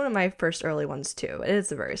 that's one of my first early ones too. It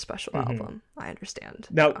is a very special album. I understand.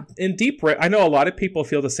 Now, in I know a lot of people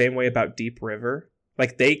feel the same way about Deep River.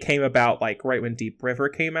 Like they came about like right when Deep River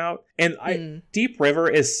came out, and Deep River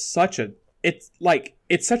is such a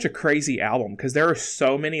crazy album because there are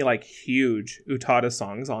so many like huge Utada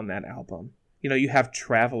songs on that album. You know, you have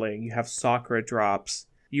Traveling, you have Sakura Drops,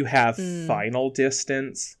 you have Final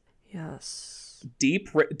Distance. Yes. Deep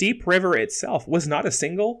River itself was not a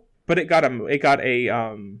single, but it got a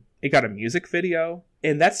music video,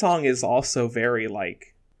 and that song is also very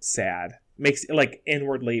like sad. Makes it like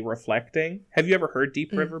inwardly reflecting. Have you ever heard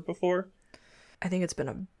Deep River before? I think it's been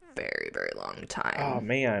a very, very long time. Oh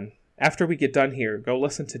man. After we get done here, go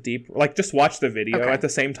listen to just watch the video at the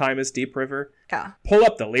same time as Deep River. Yeah. Pull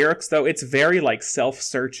up the lyrics though. It's very like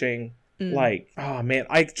self-searching. Like, oh man,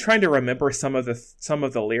 I'm trying to remember some of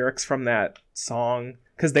the lyrics from that song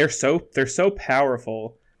because they're so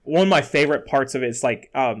powerful. One of my favorite parts of it is like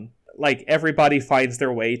everybody finds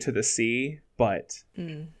their way to the sea, but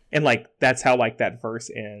and like that's how like that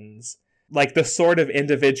verse ends. Like the sword of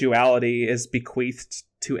individuality is bequeathed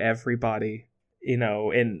to everybody, you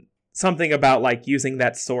know, and something about like using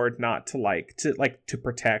that sword not to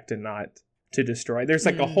protect and not to destroy. There's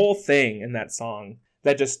like a whole thing in that song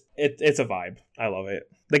that just it's a vibe. I love it.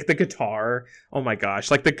 Like the guitar, oh my gosh,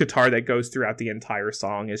 like the guitar that goes throughout the entire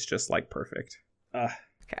song is just like perfect.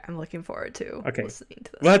 Okay, I'm looking forward to listening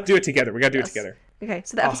to this. We'll have to do it together. We gotta do it together. Okay,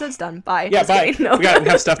 so the episode's done. Bye. Yeah, bye. No. We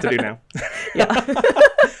have stuff to do now. Yeah.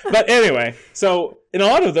 But anyway, so in a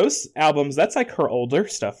lot of those albums, that's like her older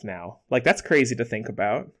stuff now. Like that's crazy to think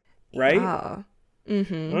about, right?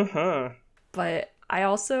 Yeah. But I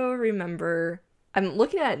also remember, I'm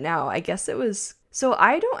looking at it now, I guess it was... So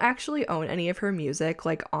I don't actually own any of her music,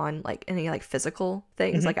 like on like any like physical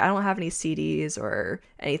things. Like I don't have any CDs or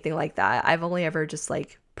anything like that. I've only ever just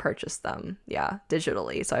like purchased them,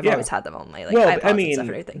 digitally. So I've always had them only. Like, well, I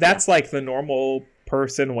mean, that's like the normal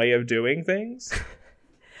person way of doing things.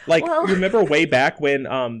 Like, you remember way back when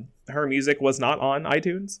her music was not on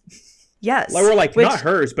iTunes? Yes. Or like not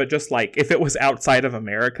hers, but just like if it was outside of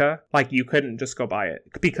America, like you couldn't just go buy it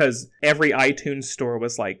because every iTunes store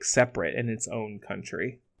was like separate in its own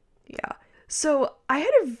country. Yeah. So I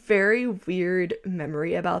had a very weird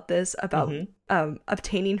memory about this, about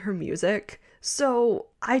obtaining her music. So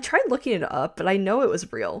I tried looking it up, but I know it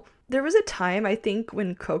was real. There was a time, I think,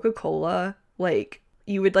 when Coca-Cola, like,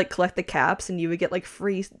 you would like collect the caps and you would get like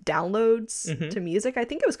free downloads to music. I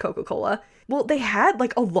think it was Coca-Cola. Well, they had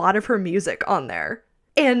like a lot of her music on there.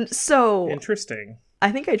 And so interesting.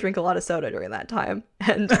 I think I drank a lot of soda during that time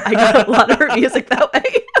and I got a lot of her music that way.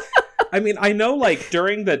 I mean, I know like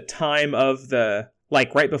during the time of the,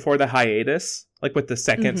 like right before the hiatus, like with the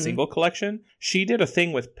second single collection, she did a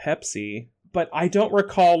thing with Pepsi, but I don't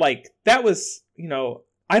recall like that was, you know,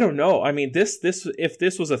 I don't know. I mean, this if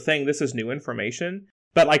this was a thing, this is new information.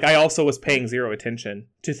 But like, I also was paying zero attention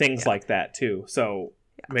to things like that too. So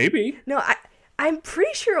maybe. No, I'm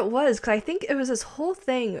pretty sure it was because I think it was this whole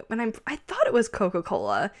thing when I thought it was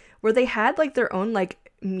Coca-Cola where they had like their own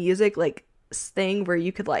like music like thing where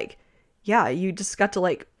you could like, you just got to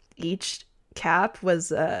like each cap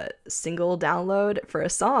was a single download for a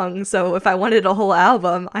song. So if I wanted a whole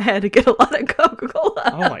album, I had to get a lot of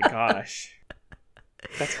Coca-Cola. Oh my gosh.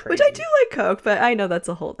 That's crazy. Which I do like Coke, but I know that's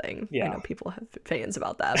a whole thing. Yeah. I know people have opinions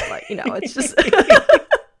about that, but you know, it's just...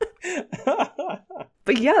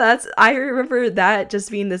 But yeah, I remember that just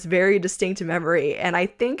being this very distinct memory. And I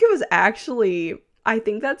think it was actually, I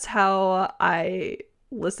think that's how I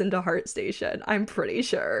listened to Heart Station. I'm pretty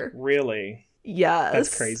sure. Really? Yes.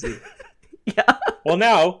 That's crazy. Yeah. Well,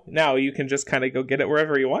 now you can just kind of go get it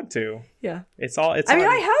wherever you want to. Yeah. I mean,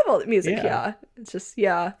 I have all the music, It's just,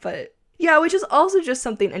 but... Yeah, which is also just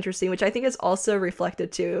something interesting, which I think is also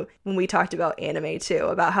reflected too when we talked about anime too,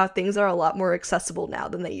 about how things are a lot more accessible now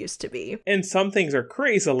than they used to be. And some things are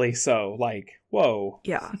crazily so, like, whoa.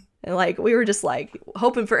 Yeah. And like, we were just like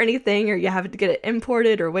hoping for anything, or you have to get it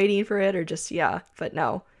imported or waiting for it, or just, but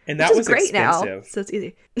no. And that was great expensive. Now, so it's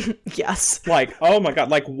easy. Yes. Like, oh my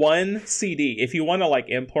God, like one CD, if you want to like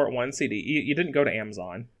import one CD, you didn't go to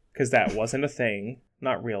Amazon because that wasn't a thing.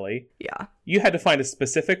 Not really. Yeah. You had to find a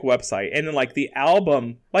specific website, and then like the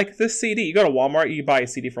album, like the CD, you go to Walmart, you buy a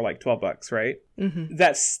CD for like $12, right?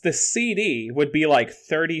 That's the CD would be like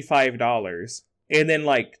 $35, and then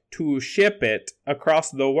like to ship it across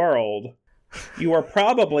the world you are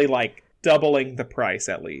probably like doubling the price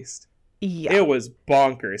at least. Yeah. It was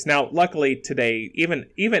bonkers. Now, luckily today,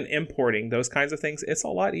 even importing those kinds of things, it's a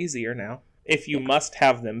lot easier now. If you must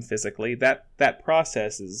have them physically, that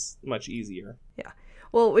process is much easier. Yeah.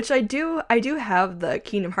 Well, which I do have the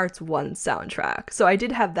Kingdom Hearts 1 soundtrack. So I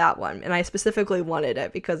did have that one, and I specifically wanted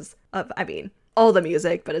it because of, I mean, all the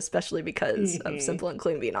music, but especially because of Simple and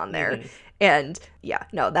Clean being on there. And yeah,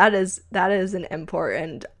 no, that is an import,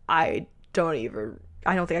 and I don't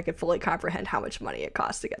think I could fully comprehend how much money it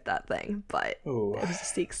costs to get that thing, but it was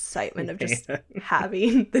just the excitement of just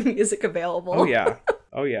having the music available.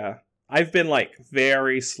 Oh yeah. I've been like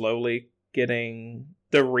very slowly getting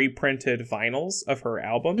the reprinted vinyls of her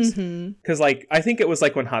albums. Because like, I think it was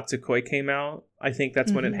like when Hatsukoi came out, I think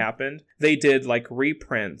that's when it happened. They did like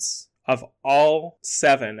reprints of all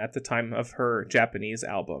 7 at the time of her Japanese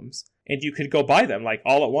albums. And you could go buy them like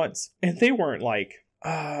all at once. And they weren't like,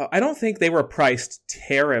 I don't think they were priced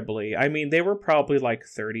terribly. I mean, they were probably like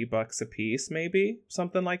 $30 a piece, maybe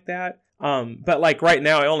something like that. But like right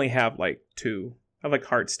now I only have like 2. I have like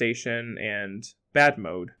Heart Station and Bad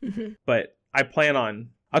Mode. But I plan on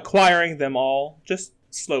acquiring them all just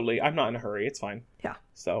slowly. I'm not in a hurry. It's fine. Yeah.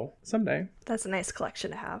 So someday. That's a nice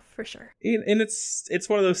collection to have for sure. And it's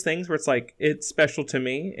one of those things where it's like, it's special to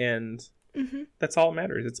me, and that's all that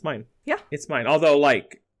matters. It's mine. Yeah. It's mine. Although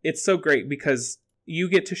like, it's so great because you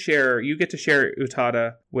get to share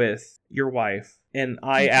Utada with your wife, and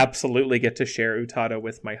I absolutely get to share Utada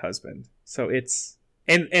with my husband. So it's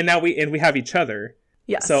and now we have each other.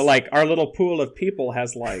 Yes. So like our little pool of people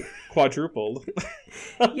has like quadrupled.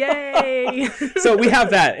 Yay! So we have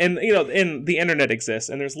that, and and the internet exists,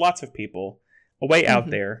 and there's lots of people way out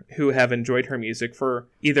there who have enjoyed her music for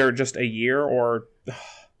either just a year or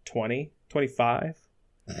 20, 25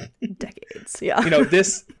 decades. Yeah.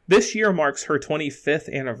 This year marks her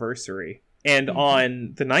 25th anniversary, and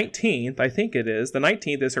on the 19th, I think it is, the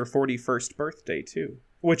 19th is her 41st birthday too,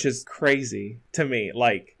 which is crazy to me.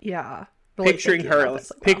 Like, yeah. Really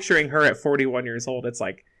picturing her at 41 years old, it's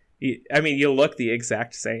like, I mean, you look the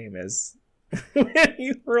exact same as when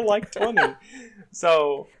you were like 20.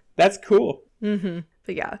 So that's cool.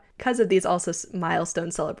 But yeah, because of these also milestone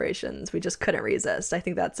celebrations, we just couldn't resist. I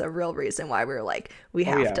think that's a real reason why we were like, we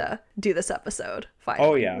have to do this episode.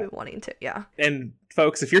 Finally, wanting to. Yeah. And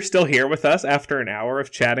folks, if you're still here with us after an hour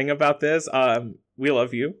of chatting about this, we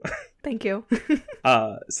love you. Thank you.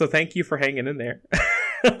 So thank you for hanging in there.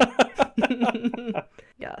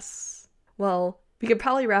 Yes. Well, we could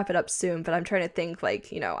probably wrap it up soon, but I'm trying to think,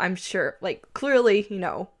 like, I'm sure, like, clearly,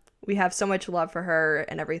 we have so much love for her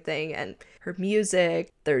and everything, and her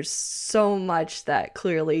music. There's so much that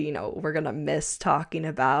clearly, we're gonna miss talking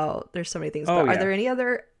about. There's so many things. But are there any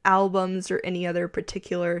other albums or any other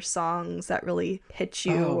particular songs that really hit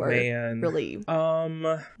you really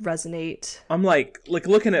resonate? I'm like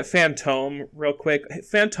looking at Fantôme real quick.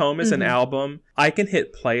 Fantôme is an album I can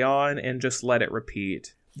hit play on and just let it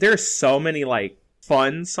repeat. There's so many like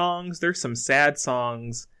fun songs. There's some sad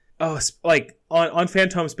songs. Oh, like on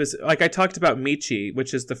Fantôme specific, like I talked about Michi,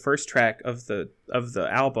 which is the first track of the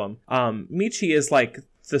album. Michi is like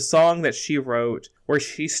the song that she wrote where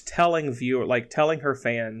she's telling her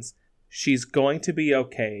fans she's going to be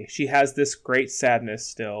okay. She has this great sadness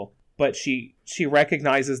still, but she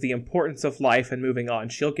recognizes the importance of life and moving on.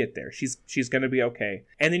 She'll get there. She's going to be okay.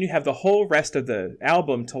 And then you have the whole rest of the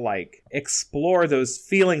album to like explore those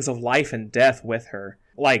feelings of life and death with her.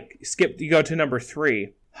 Like you go to number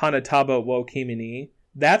 3. Hanataba wo Kimi ni.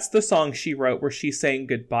 That's the song she wrote where she's saying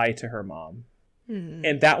goodbye to her mom.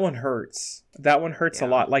 And that one hurts. That one hurts a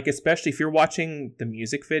lot. Like, especially if you're watching the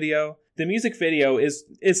music video. The music video is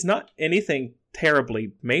not anything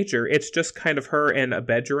terribly major. It's just kind of her in a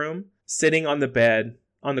bedroom, sitting on the bed,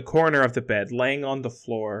 on the corner of the bed, laying on the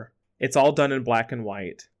floor. It's all done in black and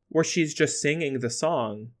white, where she's just singing the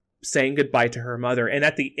song, saying goodbye to her mother. And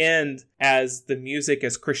at the end, as the music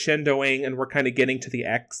is crescendoing and we're kind of getting to the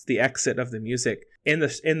exit of the music, in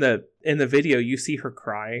the video, you see her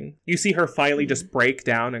crying. You see her finally just break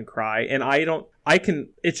down and cry. And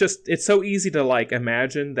it's so easy to like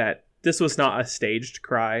imagine that this was not a staged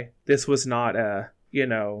cry. This was not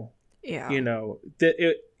because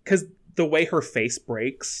the way her face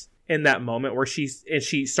breaks in that moment where she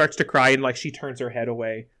starts to cry and like she turns her head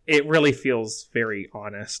away, it really feels very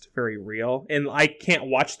honest, very real. And I can't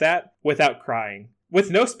watch that without crying,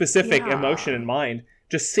 with no specific emotion in mind.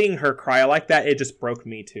 Just seeing her cry like that, it just broke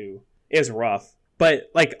me too. It was rough.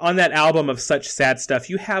 But like on that album of such sad stuff,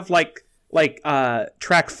 you have like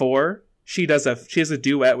track 4. She has a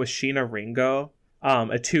duet with Sheena Ringo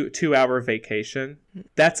a 2 hour vacation.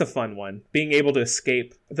 That's a fun one. Being able to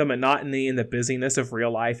escape the monotony and the busyness of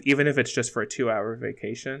real life, even if it's just for a 2 hour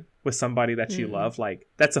vacation with somebody that you love. Like,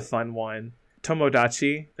 that's a fun one.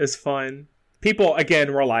 Tomodachi is fun. People,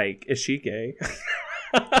 again, were like, is she gay?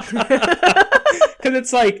 Because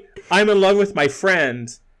it's like, I'm in love with my friend,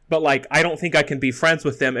 but like, I don't think I can be friends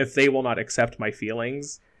with them if they will not accept my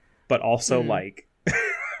feelings. But also like...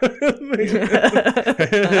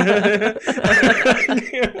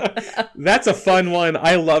 That's a fun one.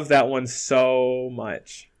 I love that one so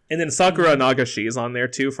much. And then Sakura Nagashi is on there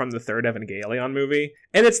too, from the third Evangelion movie,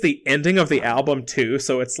 and it's the ending of the album too,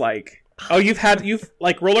 so it's like, oh, you've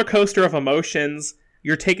like roller coaster of emotions,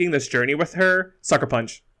 you're taking this journey with her. Sucker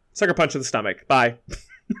punch to the stomach, bye.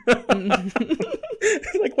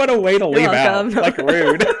 Like, what a way to leave out. Like,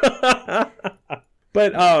 rude.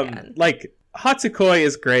 But like, Hatsukoi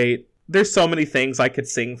is great. There's so many things I could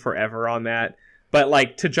sing forever on that. But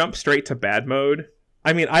like, to jump straight to bad mode,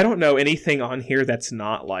 I mean, I don't know anything on here that's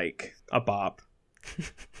not like a bop.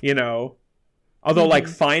 You know? Although like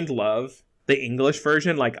Find Love, the English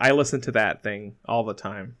version, like, I listen to that thing all the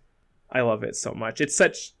time. I love it so much.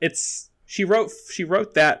 She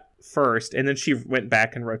wrote that first, and then she went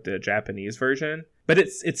back and wrote the Japanese version. But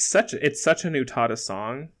it's such an Utada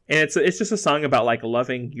song, and it's just a song about like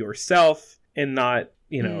loving yourself and not,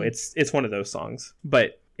 you know, it's one of those songs,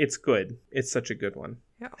 but it's good. It's such a good one.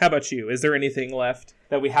 Yeah. How about you? Is there anything left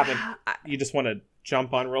that we haven't? You just want to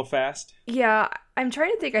jump on real fast? Yeah, I'm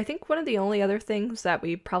trying to think. I think one of the only other things that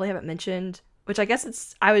we probably haven't mentioned, which I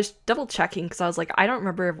guess I was double checking because I was like, I don't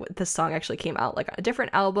remember if this song actually came out like on a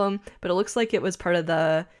different album, but it looks like it was part of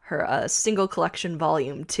her single collection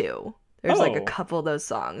volume 2. There's like a couple of those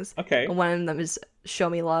songs. Okay. And one of them is Show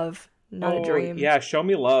Me Love, Not a Dream. Yeah, Show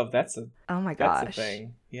Me Love. Oh my gosh. That's a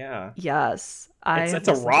thing. Yeah. Yes. It's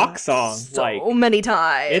a rock song. So many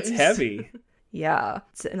times. It's heavy. Yeah.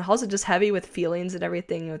 And also just heavy with feelings and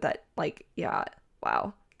everything with that, like, yeah.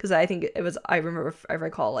 Wow. Because I think I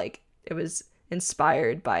recall, like, it was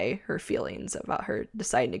inspired by her feelings about her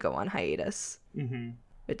deciding to go on hiatus. Mm-hmm.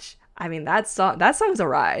 Which, I mean, that song's a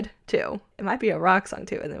ride too. It might be a rock song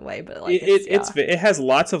too in a way, but like it has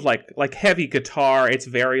lots of like heavy guitar. It's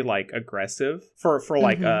very like aggressive for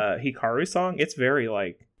like a Hikaru song. It's very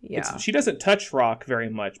like, she doesn't touch rock very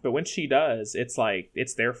much, but when she does, it's like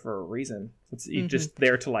it's there for a reason. It's just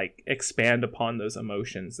there to like expand upon those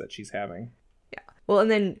emotions that she's having. Well,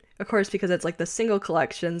 and then, of course, because it's like the single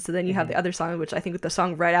collection, so then you have the other song, which I think the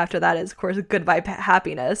song right after that is, of course, Goodbye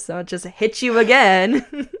Happiness. So it just hits you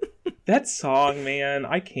again. That song, man,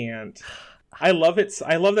 I can't. I love it.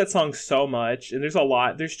 I love that song so much. And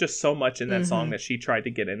there's just so much in that song that she tried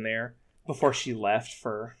to get in there before she left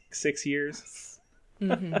for 6 years.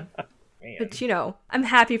 Man. But, you know, I'm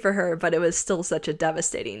happy for her, but it was still such a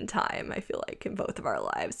devastating time, I feel like, in both of our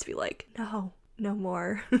lives to be like, no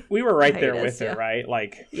more. We were right there with her, right?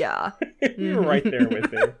 Like, yeah, we were right there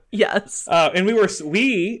with her. Yes. And we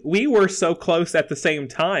were so close at the same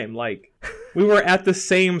time. Like, we were at the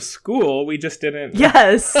same school. We just didn't.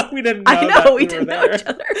 Yes. We didn't know. I know we didn't know each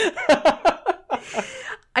other.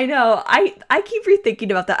 I know. I keep rethinking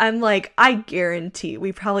about that. I'm like, I guarantee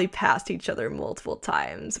we probably passed each other multiple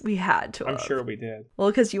times. We had to. I'm sure we did. Well,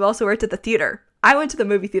 because you also worked at the theater. I went to the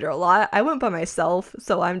movie theater a lot. I went by myself,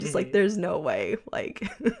 so I'm just like, there's no way. Like,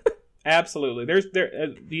 absolutely.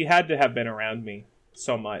 You had to have been around me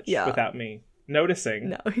so much without me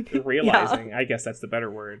noticing, realizing. Yeah. I guess that's the better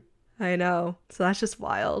word. I know. So that's just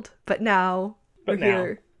wild. But now we're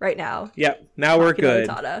here right now. Yep. Now we're good.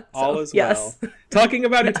 Utada, all is well. Talking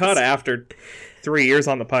about Utada after 3 years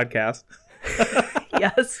on the podcast.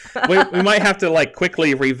 Yes. we might have to like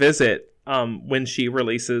quickly revisit. When she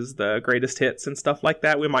releases the greatest hits and stuff like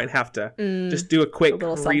that, we might have to just do a quick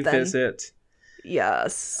revisit.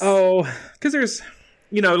 Yes. Oh, because there's,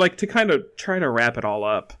 you know, like to kind of try to wrap it all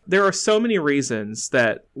up. There are so many reasons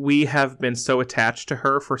that we have been so attached to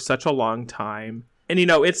her for such a long time. And, you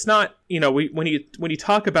know, it's not, you know, when you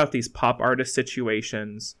talk about these pop artist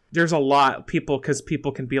situations, there's a lot people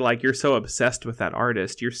can be like, you're so obsessed with that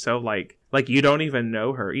artist. You're so like you don't even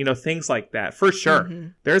know her, you know, things like that. For sure. Mm-hmm.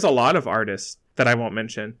 There's a lot of artists that I won't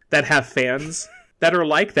mention that have fans that are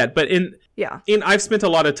like that. But I've spent a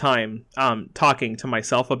lot of time talking to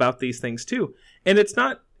myself about these things too. And it's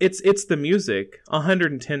the music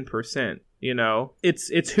 110%, you know,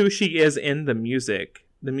 it's who she is in the music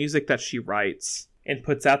that she writes and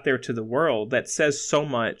puts out there to the world that says so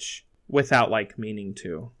much without like meaning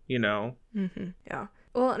to, you know? Mm-hmm. Yeah.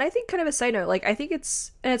 Well, and I think kind of a side note, like I think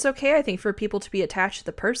it's okay, I think, for people to be attached to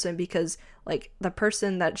the person, because like the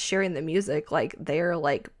person that's sharing the music, like they're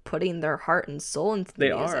like putting their heart and soul into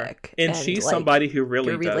the music. And she's like, somebody who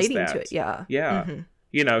really does relating that. To it. Yeah. Yeah. Mm-hmm.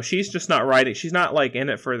 You know, she's just not writing. She's not like in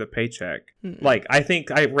it for the paycheck. Mm-mm. Like, I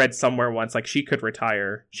think I read somewhere once, like she could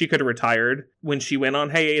retire. She could have retired when she went on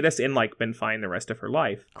hiatus and like been fine the rest of her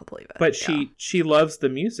life. I'll believe it. But she loves the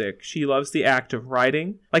music. She loves the act of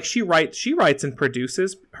writing. Like she writes and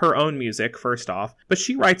produces her own music first off, but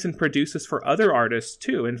she writes and produces for other artists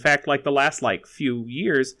too. In fact, like the last like few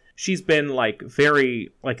years, she's been like very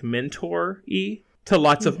like mentor-y to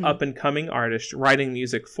lots of up and coming artists, writing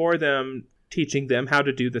music for them, teaching them how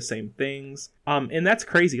to do the same things. And that's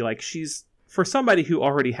crazy. Like she's, for somebody who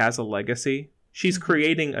already has a legacy, she's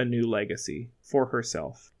creating a new legacy for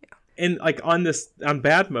herself. Yeah. And like on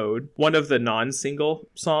Bad Mode, one of the non-single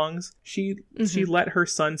songs, she let her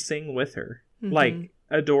son sing with her. Like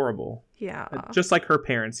adorable. Yeah. Just like her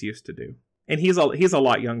parents used to do. And he's a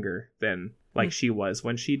lot younger than like she was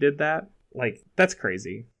when she did that. Like that's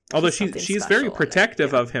crazy. Although she's very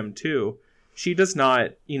protective of him too. She does not,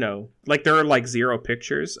 you know, like there are like 0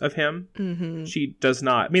 pictures of him. Mm-hmm. She does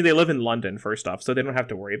not. I mean, they live in London, first off, so they don't have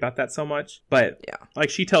to worry about that so much. But yeah, like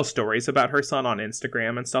she tells stories about her son on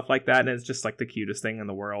Instagram and stuff like that. And it's just like the cutest thing in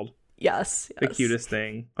the world. Yes. The cutest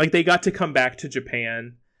thing. Like they got to come back to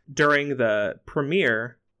Japan during the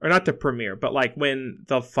premiere, or not the premiere, but like when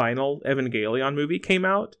the final Evangelion movie came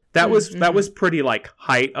out. That was pretty like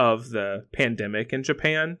height of the pandemic in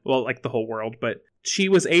Japan. Well, like the whole world, but she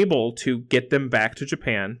was able to get them back to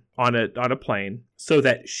Japan on a plane so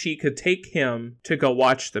that she could take him to go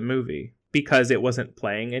watch the movie because it wasn't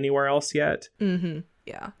playing anywhere else yet. Mm-hmm.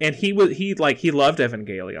 Yeah. And he loved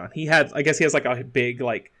Evangelion. He has like a big,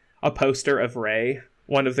 like a poster of Rei,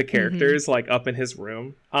 one of the characters, like up in his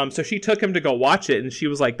room. So she took him to go watch it, and she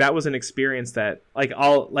was like, that was an experience that like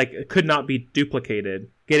could not be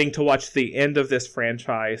duplicated. Getting to watch the end of this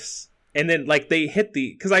franchise. And then, like, they hit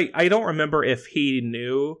because I don't remember if he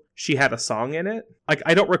knew she had a song in it. Like,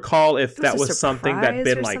 I don't recall if that was something that'd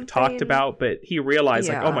been, like, talked about, but he realized,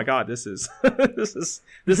 like, oh my God, this is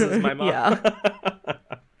my mom.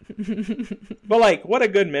 But, like, what a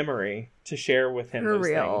good memory to share with him. For those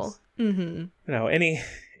real. Things. Mm-hmm. You know,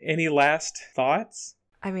 any last thoughts?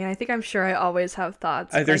 I mean, I think I'm sure I always have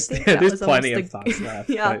thoughts. There's plenty of thoughts left.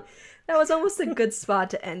 Yeah. But... That was almost a good spot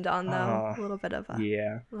to end on, though. A little bit of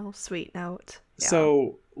a little sweet note. Yeah.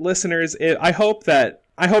 So, listeners, I hope that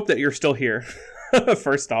you're still here,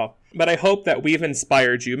 first off. But I hope that we've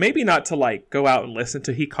inspired you, maybe not to like go out and listen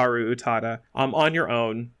to Hikaru Utada on your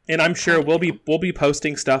own. And I'm sure we'll be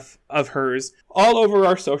posting stuff of hers all over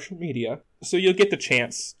our social media, so you'll get the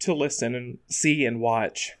chance to listen and see and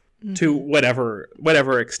watch to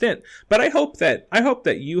whatever extent. But I hope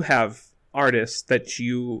that you have artists that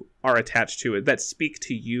you are attached to that speak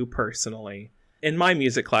to you personally. In my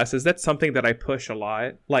music classes, that's something that I push a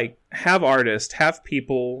lot. Like, have artists, have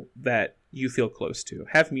people that you feel close to,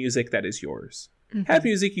 have music that is yours. Have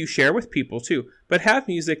music you share with people too, but have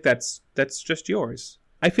music that's just yours.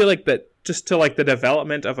 I feel like that just to like the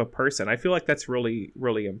development of a person, I feel like that's really,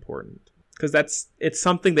 really important. Because it's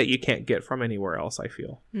something that you can't get from anywhere else, I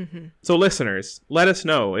feel. So listeners, let us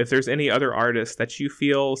know if there's any other artists that you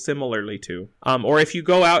feel similarly to. Or if you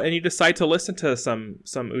go out and you decide to listen to some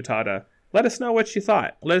Utada, let us know what you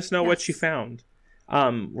thought. Let us know what you found.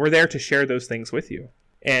 We're there to share those things with you.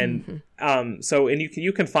 And so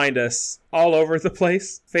you can find us all over the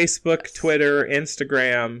place. Facebook, Twitter,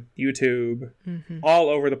 Instagram, YouTube, all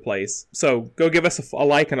over the place. So go give us a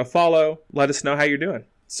like and a follow. Let us know how you're doing.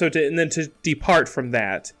 So to depart from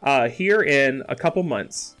that, here in a couple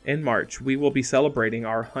months, in March, we will be celebrating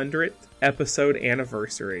our 100th episode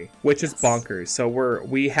anniversary, which is bonkers. So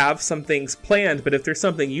we have some things planned, but if there's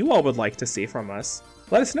something you all would like to see from us,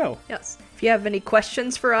 let us know. Yes. If you have any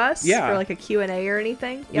questions for us, for like a Q&A or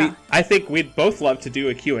anything, I think we'd both love to do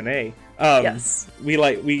a Q&A. Yes.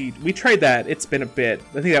 We tried that. It's been a bit.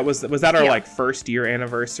 I think was that our like first year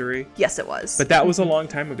anniversary? Yes, it was. But that was a long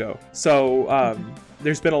time ago. So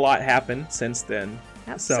there's been a lot happen since then.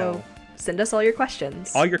 Yep. So send us all your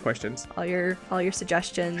questions. All your questions. All your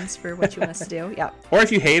suggestions for what you want us to do. Yeah. Or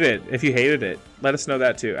if you hated it, let us know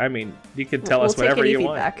that too. I mean, you can tell us whatever you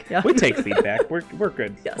want. Yeah. We take feedback. We're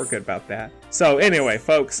good. Yes. We're good about that. So anyway,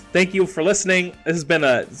 folks, thank you for listening. This has been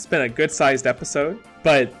a good sized episode,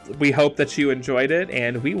 but we hope that you enjoyed it,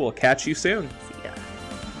 and we will catch you soon. See ya.